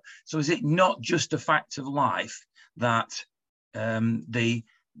anywhere. So is it not just a fact of life that I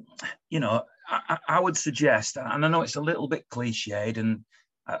would suggest, and I know it's a little bit cliched, and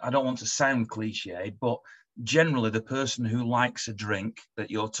I don't want to sound cliched, but generally the person who likes a drink that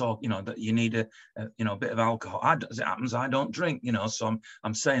you're talking, that you need a bit of alcohol. As it happens, I don't drink, so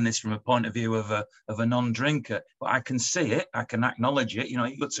I'm saying this from a point of view of a non-drinker, but I can see it, I can acknowledge it. You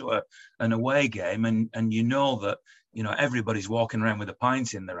go to an away game and you know that you know, everybody's walking around with a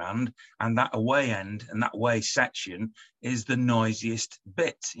pint in their hand, and that away end and that away section is the noisiest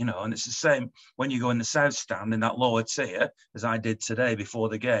bit, you know. And it's the same when you go in the south stand in that lower tier, as I did today before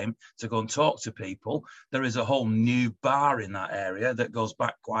the game, to go and talk to people. There is a whole new bar in that area that goes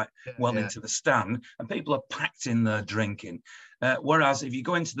back quite well into the stand, and people are packed in there drinking. Whereas if you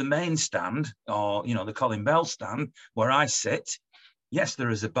go into the main stand, or, you know, the Colin Bell stand where I sit, yes,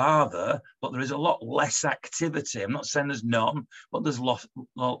 there is a bar there, but there is a lot less activity. I'm not saying there's none, but there's a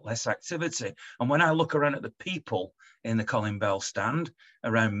lot less activity. And when I look around at the people in the Colin Bell stand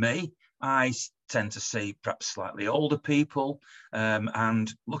around me, I tend to see perhaps slightly older people,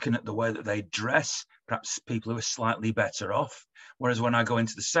 and looking at the way that they dress, perhaps people who are slightly better off. Whereas when I go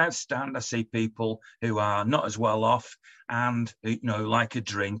into the south stand, I see people who are not as well off and, you know, like a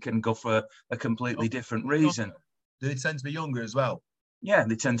drink and go for a completely different reason. Do they tend to be younger as well? Yeah,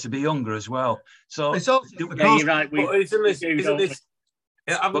 they tend to be younger as well. So it's also you're right. Do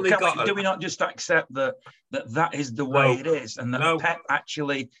we not just accept that is the way it is, and that Pep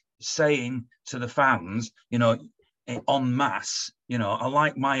actually saying to the fans, you know, en masse, you know, I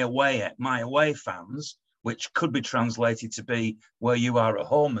like my away fans, which could be translated to be where you are at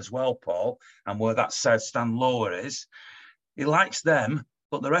home as well, Paul, and where that south stand lower is. He likes them,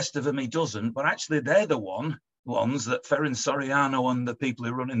 but the rest of them he doesn't. But actually, they're the ones that Ferran Soriano and the people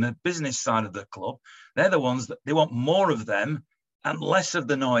who run in the business side of the club, they're the ones that they want more of them and less of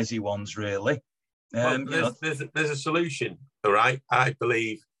the noisy ones, really. There's a solution, all right? I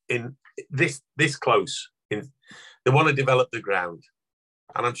believe in this close. They want to develop the ground.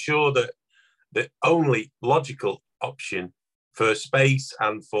 And I'm sure that the only logical option for space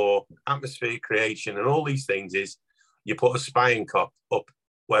and for atmosphere creation and all these things is you put a spying cop up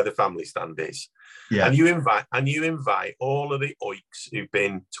where the family stand is. Yeah. And you invite all of the oiks who've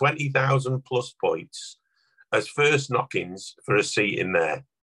been 20,000 plus points as first knock-ins for a seat in there,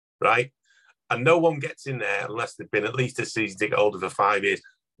 right? And no one gets in there unless they've been at least a season ticket holder for 5 years.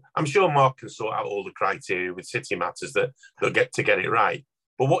 I'm sure Mark can sort out all the criteria with City Matters that they'll get to get it right.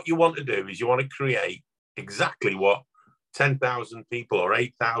 But what you want to do is you want to create exactly what 10,000 people or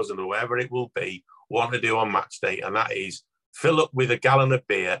 8,000 or whatever it will be want to do on match day, and that is fill up with a gallon of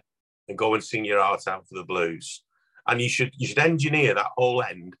beer and go and sing your heart out for the Blues. And you should engineer that whole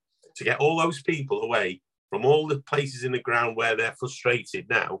end to get all those people away from all the places in the ground where they're frustrated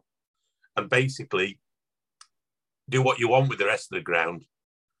now, and basically do what you want with the rest of the ground.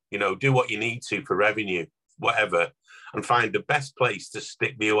 You know, do what you need to for revenue, whatever, and find the best place to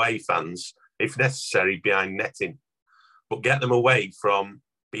stick the away fans, if necessary, behind netting, but get them away from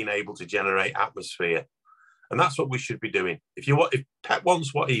being able to generate atmosphere. And that's what we should be doing. If Pep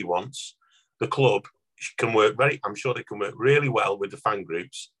wants what he wants, the club can work I'm sure they can work really well with the fan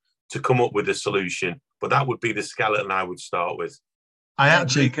groups to come up with a solution. But that would be the skeleton I would start with. I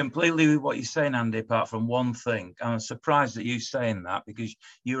actually completely with what you're saying, Andy, apart from one thing. I'm surprised that you're saying that, because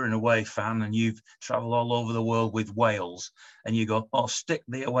you're an away fan and you've travelled all over the world with Wales, and you go, oh, stick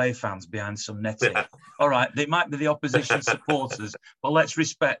the away fans behind some netting. Yeah. All right, they might be the opposition supporters, but let's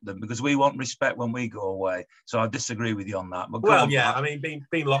respect them, because we want respect when we go away. So I disagree with you on that. But I mean,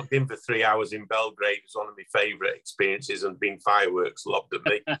 being locked in for 3 hours in Belgrade was one of my favourite experiences, and being fireworks lobbed at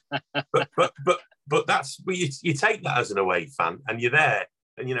me. But that's you take that as an away fan, and you're there,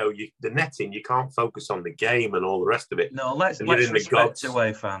 and you know the netting. You can't focus on the game and all the rest of it. No, let's respect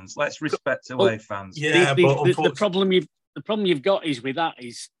away fans. Let's respect away fans. Yeah, the problem you've got is with that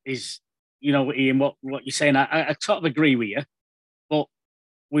is you know, Ian, what you're saying. I sort of agree with you, but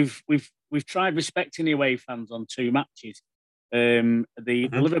we've tried respecting the away fans on 2 matches. The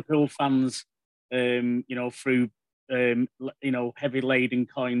Liverpool fans, you know, through. You know, heavy laden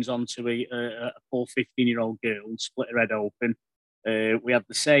coins onto a poor 15-year-old girl and split her head open. We had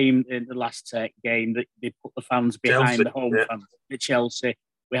the same in the last game that they put the fans behind Chelsea, the home fans at Chelsea.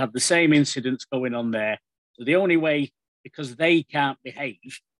 We had the same incidents going on there. So the only way, because they can't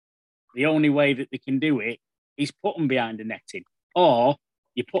behave, the only way that they can do it is put them behind the netting, or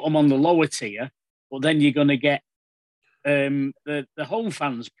you put them on the lower tier. But then you're going to get the home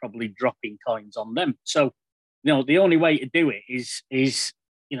fans probably dropping coins on them. So, you know, the only way to do it is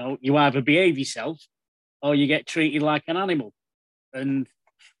you know, you either behave yourself or you get treated like an animal. And,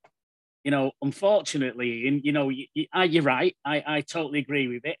 you know, unfortunately, and, you know, you're right. I totally agree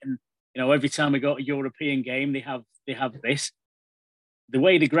with it. And, you know, every time we go to a European game, they have this. The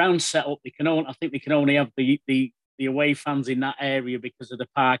way the ground's set up, I think they can only have the away fans in that area because of the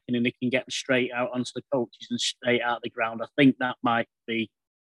parking, and they can get them straight out onto the coaches and straight out of the ground. I think that might be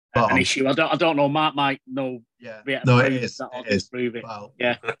an issue. I don't know. Mark might know. Yeah, No, it is. It is. Prove it. Well,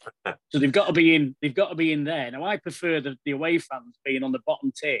 yeah. So they've got to be in. They've got to be in there. Now I prefer the away fans being on the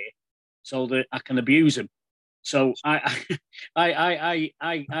bottom tier, so that I can abuse them. So I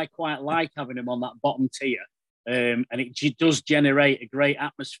quite like having them on that bottom tier, and it does generate a great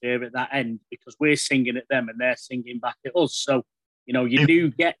atmosphere at that end because we're singing at them and they're singing back at us. So you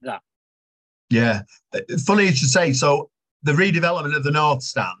do get that. Yeah, funny you should say. So the redevelopment of the North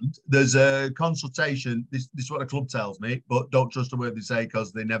Stand, there's a consultation. This is what the club tells me, but don't trust a word they say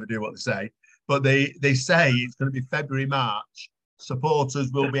because they never do what they say. But they say it's going to be February, March.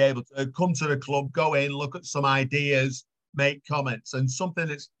 Supporters will be able to come to the club, go in, look at some ideas, make comments, and something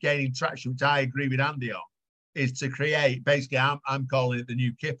that's gaining traction, which I agree with Andy on, is to create. Basically, I'm calling it the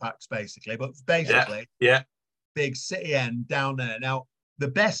new Kipax, basically, but basically, big city end down there. Now, the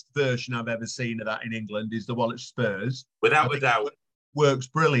best version I've ever seen of that in England is the one at Spurs. Without a doubt, works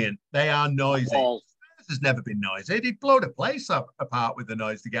brilliant. They are noisy. Spurs has never been noisy. They'd blow the place apart with the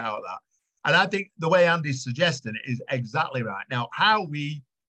noise to get out of that. And I think the way Andy's suggesting it is exactly right. Now, how we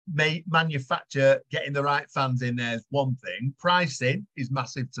may manufacture getting the right fans in there is one thing. Pricing is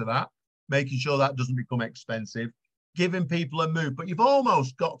massive to that, making sure that doesn't become expensive, giving people a move. But you've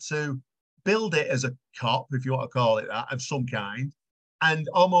almost got to build it as a cop, if you want to call it that, of some kind, and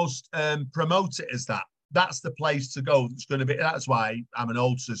almost promote it as that. That's the place to go. It's going to be. That's why I'm an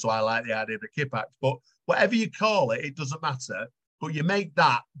oldster, so I like the idea of the Kipax. But whatever you call it, it doesn't matter. But you make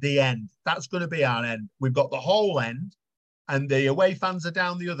that the end. That's going to be our end. We've got the whole end, and the away fans are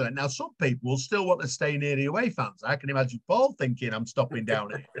down the other end. Now, some people will still want to stay near the away fans. I can imagine Paul thinking, "I'm stopping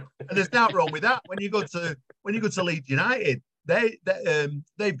down here," and there's nothing wrong with that. When you go to Leeds United, they've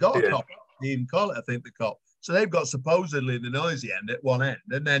got a cop. They even call it, I think, the cop. So they've got supposedly the noisy end at one end,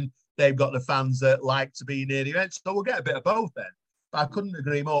 and then they've got the fans that like to be near the end. So we'll get a bit of both then. But I couldn't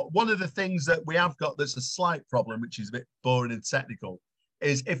agree more. One of the things that we have got that's a slight problem, which is a bit boring and technical,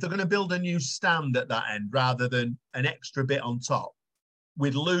 is if they're going to build a new stand at that end rather than an extra bit on top,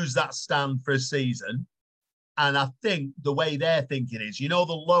 we'd lose that stand for a season. And I think the way they're thinking is, the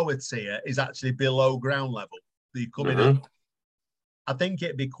lower tier is actually below ground level. You come in up. I think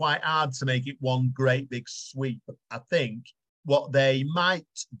it'd be quite hard to make it one great big sweep. I think what they might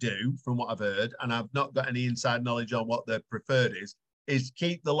do, from what I've heard, and I've not got any inside knowledge on what their preferred is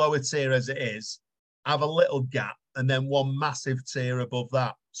keep the lower tier as it is, have a little gap, and then one massive tier above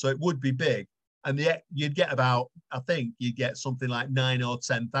that. So it would be big. And you'd get you'd get something like 9,000 or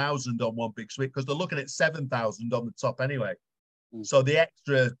 10,000 on one big sweep because they're looking at 7,000 on the top anyway. So the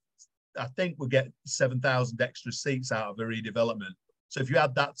extra, I think we'll get 7,000 extra seats out of the redevelopment. So if you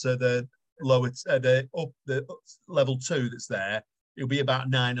add that to the the level 2 that's there, it'll be about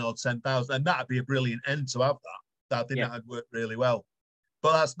 9,000 or 10,000, and that'd be a brilliant end to have that. I think that'd work really well.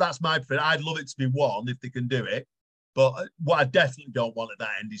 But that's my preference. I'd love it to be one if they can do it. But what I definitely don't want at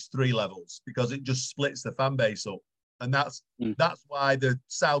that end is 3 levels because it just splits the fan base up, and that's why the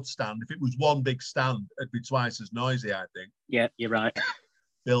South Stand, if it was one big stand, it'd be twice as noisy. I think. Yeah, you're right.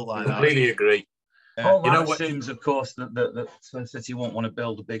 Built like that. Completely agree. All that assumes, of course, that City won't want to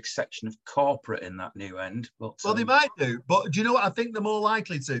build a big section of corporate in that new end. But well, they might do. But do you know what I think they're more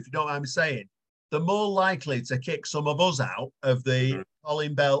likely to, if you don't mind me saying? They're more likely to kick some of us out of the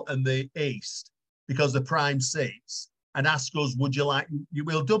Colin Bell and the East because they're prime seats and ask us, would you like, you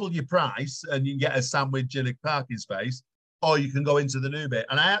will double your price and you can get a sandwich and a parking space, or you can go into the new bit.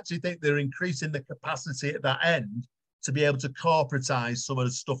 And I actually think they're increasing the capacity at that end to be able to corporatize some of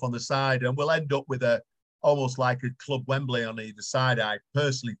the stuff on the side, and we'll end up with almost like a Club Wembley on either side. I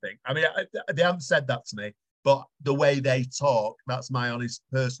personally think. I mean, they haven't said that to me, but the way they talk, that's my only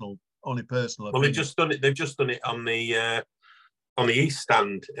personal opinion. Well, they've just done it. They've just done it on the East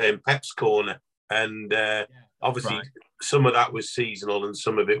Stand in Pep's Corner, and obviously some of that was seasonal and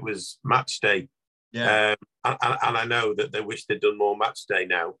some of it was match day. Yeah, and I know that they wish they'd done more match day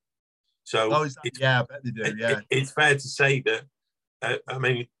now. So I bet they do. Yeah, it's fair to say that I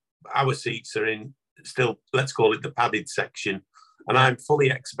mean our seats are in still, let's call it the padded section, and I'm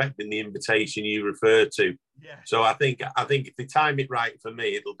fully expecting the invitation you refer to. Yeah. So I think if they time it right for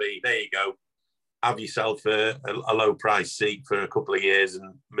me, it'll be, there you go, have yourself a low price seat for a couple of years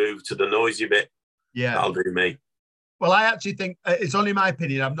and move to the noisy bit. Yeah, that'll do me. Well, I actually think it's only my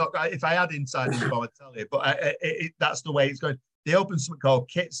opinion. I'm not. If I had inside info, I'd tell you. But that's the way it's going. They opened something called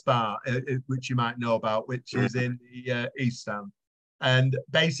Kit Spa, which you might know about, which is in the East Stand. And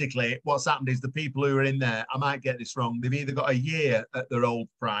basically, what's happened is the people who are in there, I might get this wrong, they've either got a year at their old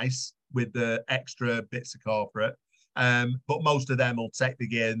price with the extra bits of corporate, but most of them will take the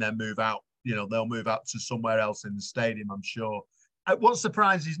gear and then move out. They'll move out to somewhere else in the stadium, I'm sure. what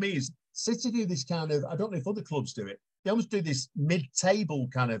surprises me is City do this kind of, I don't know if other clubs do it, they almost do this mid-table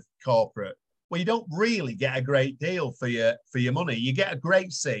kind of corporate where you don't really get a great deal for your money. You get a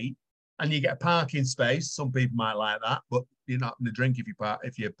great seat and you get a parking space. Some people might like that, but you're not going to drink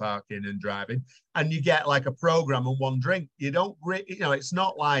if you're parking and driving. And you get like a program and one drink. You don't, it's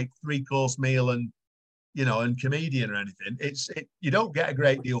not like 3-course meal and comedian or anything. You don't get a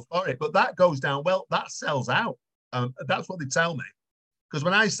great deal for it, but that goes down well. That sells out. That's what they tell me. Because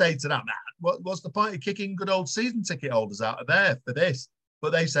when I say to them, what's the point of kicking good old season ticket holders out of there for this?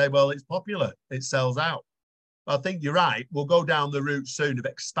 But they say, well, it's popular. It sells out. I think you're right. We'll go down the route soon of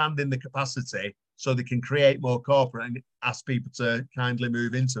expanding the capacity so they can create more corporate and ask people to kindly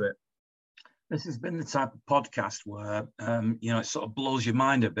move into it. This has been the type of podcast where, it sort of blows your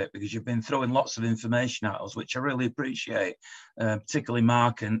mind a bit because you've been throwing lots of information at us, which I really appreciate, particularly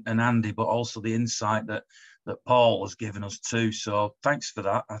Mark and Andy, but also the insight that Paul has given us too. So thanks for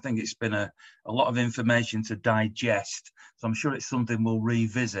that. I think it's been a lot of information to digest. So I'm sure it's something we'll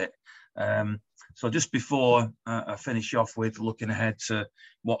revisit. So just before I finish off with looking ahead to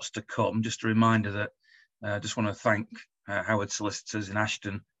what's to come, just a reminder that I just want to thank Howard Solicitors in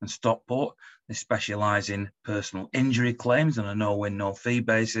Ashton and Stockport. They specialise in personal injury claims on a no-win, no-fee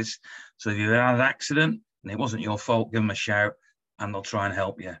basis. So if you've had an accident and it wasn't your fault, give them a shout and they'll try and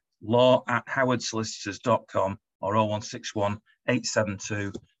help you. law@howardsolicitors.com or 0161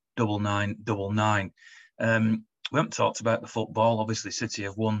 872 9999. We haven't talked about the football. Obviously, City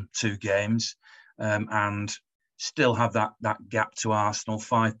have won 2 games and still have that gap to Arsenal,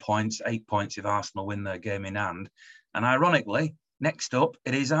 5 points, 8 points if Arsenal win their game in hand. And ironically, next up,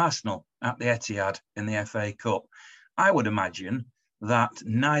 it is Arsenal at the Etihad in the FA Cup. I would imagine that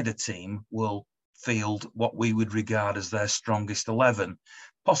neither team will field what we would regard as their strongest 11,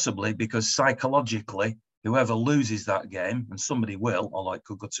 possibly because psychologically, whoever loses that game, and somebody will, although it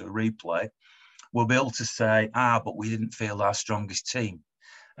could go to a replay, will be able to say, but we didn't field our strongest team.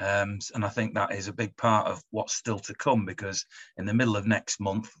 And I think that is a big part of what's still to come, because in the middle of next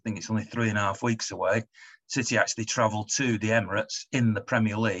month, I think it's only 3.5 weeks away, City actually travel to the Emirates in the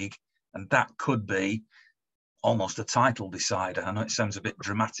Premier League, and that could be almost a title decider. I know it sounds a bit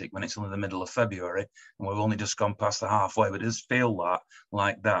dramatic when it's only the middle of February and we've only just gone past the halfway, but it does feel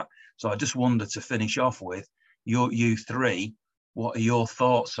like that. So I just wonder, to finish off with, you three, what are your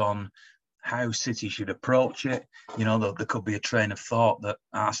thoughts on how City should approach it? There could be a train of thought that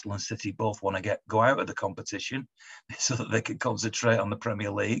Arsenal and City both want to go out of the competition so that they can concentrate on the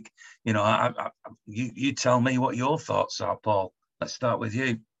Premier League. You tell me what your thoughts are, Paul. Let's start with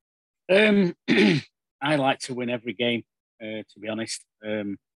you. I like to win every game, to be honest.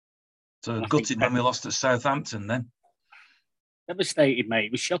 So gutted when we lost at Southampton then? Devastated, mate.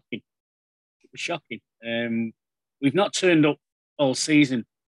 It was shocking. We've not turned up all season.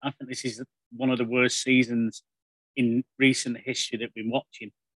 I think this is one of the worst seasons in recent history that we've been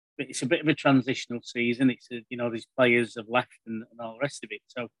watching. But it's a bit of a transitional season. It's these players have left and all the rest of it.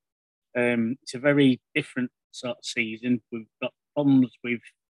 So it's a very different sort of season. We've got problems with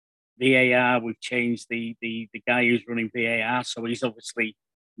VAR. We've changed the guy who's running VAR, so he's obviously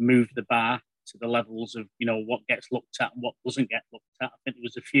moved the bar to the levels of what gets looked at and what doesn't get looked at. I think there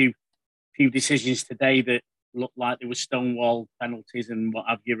was a few decisions today that looked like there were stonewall penalties and what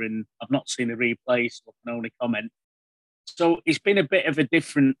have you, and I've not seen a replay, so I can only comment. So it's been a bit of a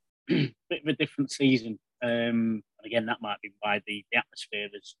different season. And again, that might be why the atmosphere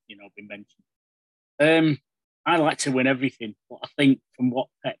has been mentioned. I like to win everything, but I think from what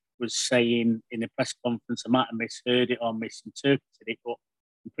Pep was saying in the press conference, I might have misheard it or misinterpreted it, but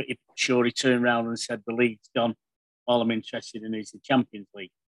I'm pretty sure he turned around and said the league's gone. All I'm interested in is the Champions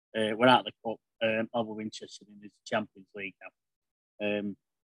League. We're out of the cup. All we're interested in is the Champions League now.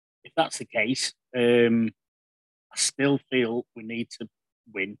 If that's the case, I still feel we need to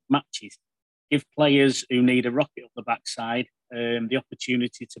win matches. Give players who need a rocket up the backside the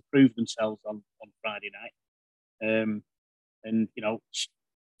opportunity to prove themselves on Friday night. And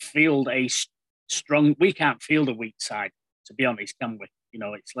field a strong. We can't field a weak side, to be honest, can we?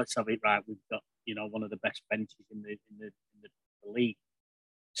 It's let's have it right. We've got one of the best benches in the league.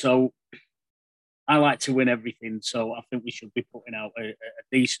 So I like to win everything. So I think we should be putting out a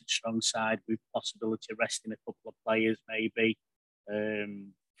decent, strong side with possibility of resting a couple of players, maybe.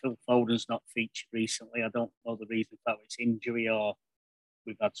 Phil Foden's not featured recently. I don't know the reason for that. It's injury or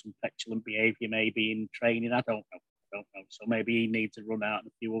we've had some petulant behaviour maybe in training. I don't know. So maybe he needs to run out and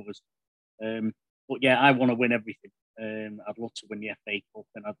a few others. But yeah, I want to win everything. I'd love to win the FA Cup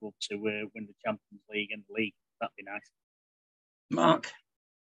and I'd love to win the Champions League and the league. That'd be nice. Mark?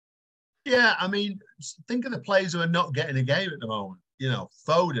 Yeah, I mean, think of the players who are not getting a game at the moment.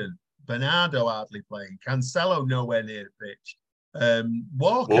 Foden, Bernardo hardly playing, Cancelo nowhere near the pitch,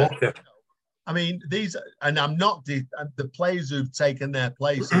 Walker. I mean, these, and I'm not the players who've taken their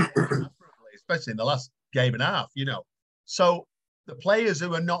places, especially in the last game and a half, So the players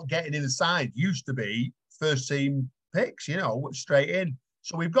who are not getting inside used to be first team picks, straight in.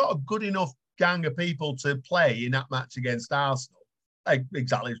 So we've got a good enough gang of people to play in that match against Arsenal.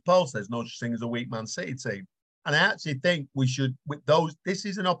 Exactly as Paul says, no such thing as a weak Man City team. And I actually think we should, with those, this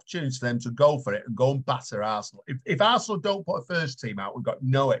is an opportunity for them to go for it and go and batter Arsenal. If Arsenal don't put a first team out, we've got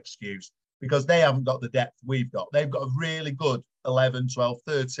no excuse because they haven't got the depth we've got. They've got a really good 11, 12,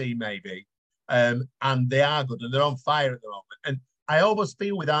 13 maybe. And they are good and they're on fire at the moment. And I almost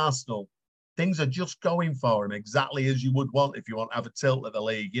feel with Arsenal, things are just going for them exactly as you would want if you want to have a tilt at the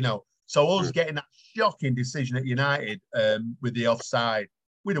league, So us getting that shocking decision at United with the offside,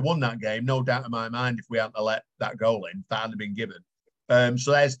 we'd have won that game, no doubt in my mind, if we hadn't let that goal in, if that hadn't been given.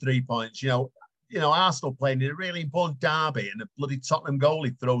 So there's 3 points. Arsenal playing in a really important derby and the bloody Tottenham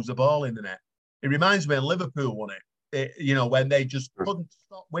goalie throws the ball in the net. It reminds me when Liverpool won it, when they just couldn't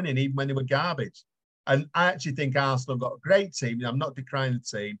stop winning even when they were garbage. And I actually think Arsenal have got a great team. I'm not decrying the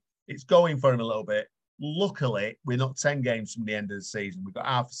team. It's going for them a little bit. Luckily, we're not 10 games from the end of the season. We've got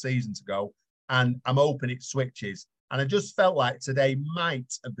half a season to go. And I'm hoping it switches. And I just felt like today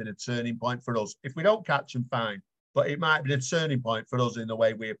might have been a turning point for us. If we don't catch them, fine. But it might be a turning point for us in the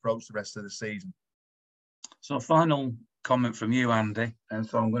way we approach the rest of the season. So final comment from you, Andy. And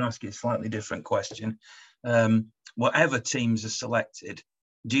so I'm going to ask you a slightly different question. Whatever teams are selected,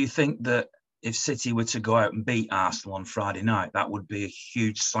 do you think that if City were to go out and beat Arsenal on Friday night, that would be a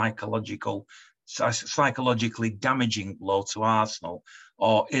huge psychologically damaging blow to Arsenal?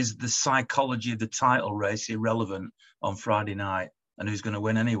 Or is the psychology of the title race irrelevant on Friday night? And who's going to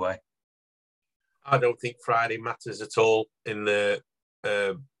win anyway? I don't think Friday matters at all in the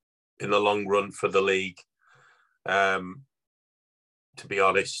long run for the league, to be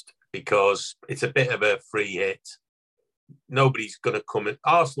honest, because it's a bit of a free hit. Nobody's going to come in.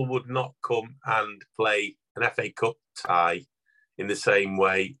 Arsenal would not come and play an FA Cup tie in the same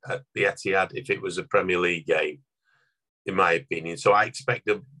way at the Etihad if it was a Premier League game, in my opinion. So I expect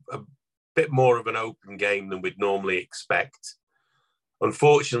a bit more of an open game than we'd normally expect.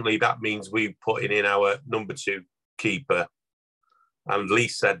 Unfortunately, that means we're putting in our number 2 keeper. And Lee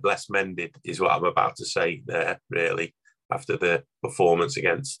said less mended is what I'm about to say there, really, after the performance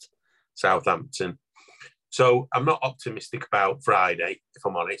against Southampton. So I'm not optimistic about Friday, if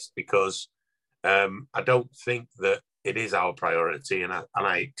I'm honest, because I don't think that it is our priority. And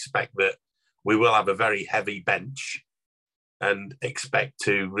I expect that we will have a very heavy bench and expect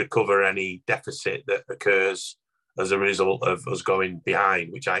to recover any deficit that occurs as a result of us going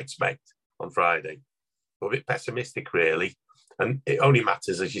behind, which I expect on Friday. I'm a bit pessimistic, really. And it only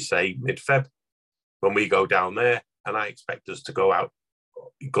matters, as you say, mid-Feb, when we go down there. And I expect us to go out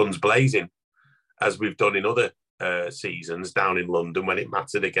guns blazing, as we've done in other seasons down in London when it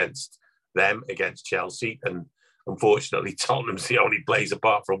mattered against them, against Chelsea. And unfortunately, Tottenham's the only place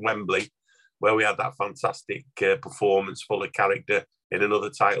apart from Wembley where we had that fantastic performance full of character in another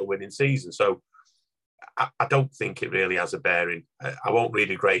title-winning season. So I don't think it really has a bearing. I won't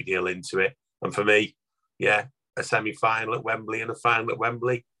read a great deal into it. And for me, a semi-final at Wembley and a final at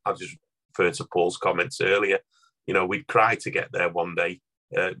Wembley. I'll just refer to Paul's comments earlier. We'd cry to get there one day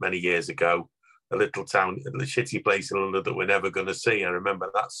many years ago. A little town, a shitty place in London that we're never going to see. I remember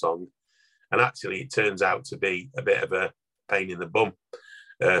that song. And actually, it turns out to be a bit of a pain in the bum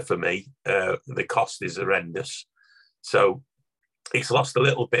for me. The cost is horrendous. So it's lost a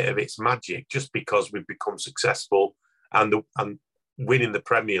little bit of its magic just because we've become successful and winning the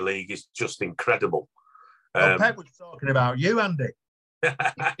Premier League is just incredible. Pep was talking about you, Andy.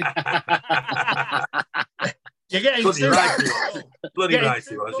 You're getting bloody right, bloody right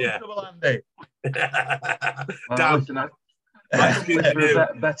he was, yeah. Andy. Listen,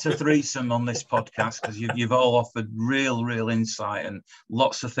 a better threesome on this podcast because you've all offered real insight and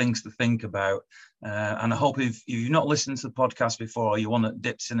lots of things to think about. And I hope if you've not listened to the podcast before or you want to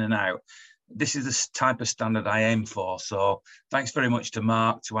dips in and out, this is the type of standard I aim for. So thanks very much to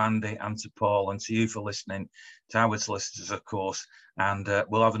Mark, to Andy and to Paul and to you for listening, to our solicitors, of course. And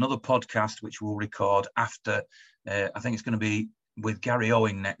we'll have another podcast which we'll record after, I think it's going to be with Gary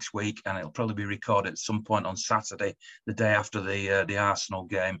Owen next week, and it'll probably be recorded at some point on Saturday, the day after the Arsenal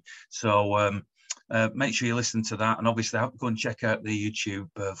game. So make sure you listen to that, and obviously go and check out the YouTube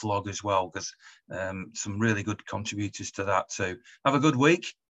vlog as well, because some really good contributors to that too. Have a good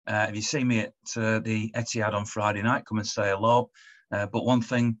week. If you see me at the Etihad on Friday night, come and say hello. But one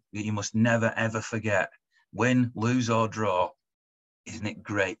thing that you must never, ever forget, win, lose or draw, Isn't it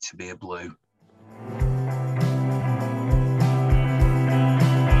great to be a Blue?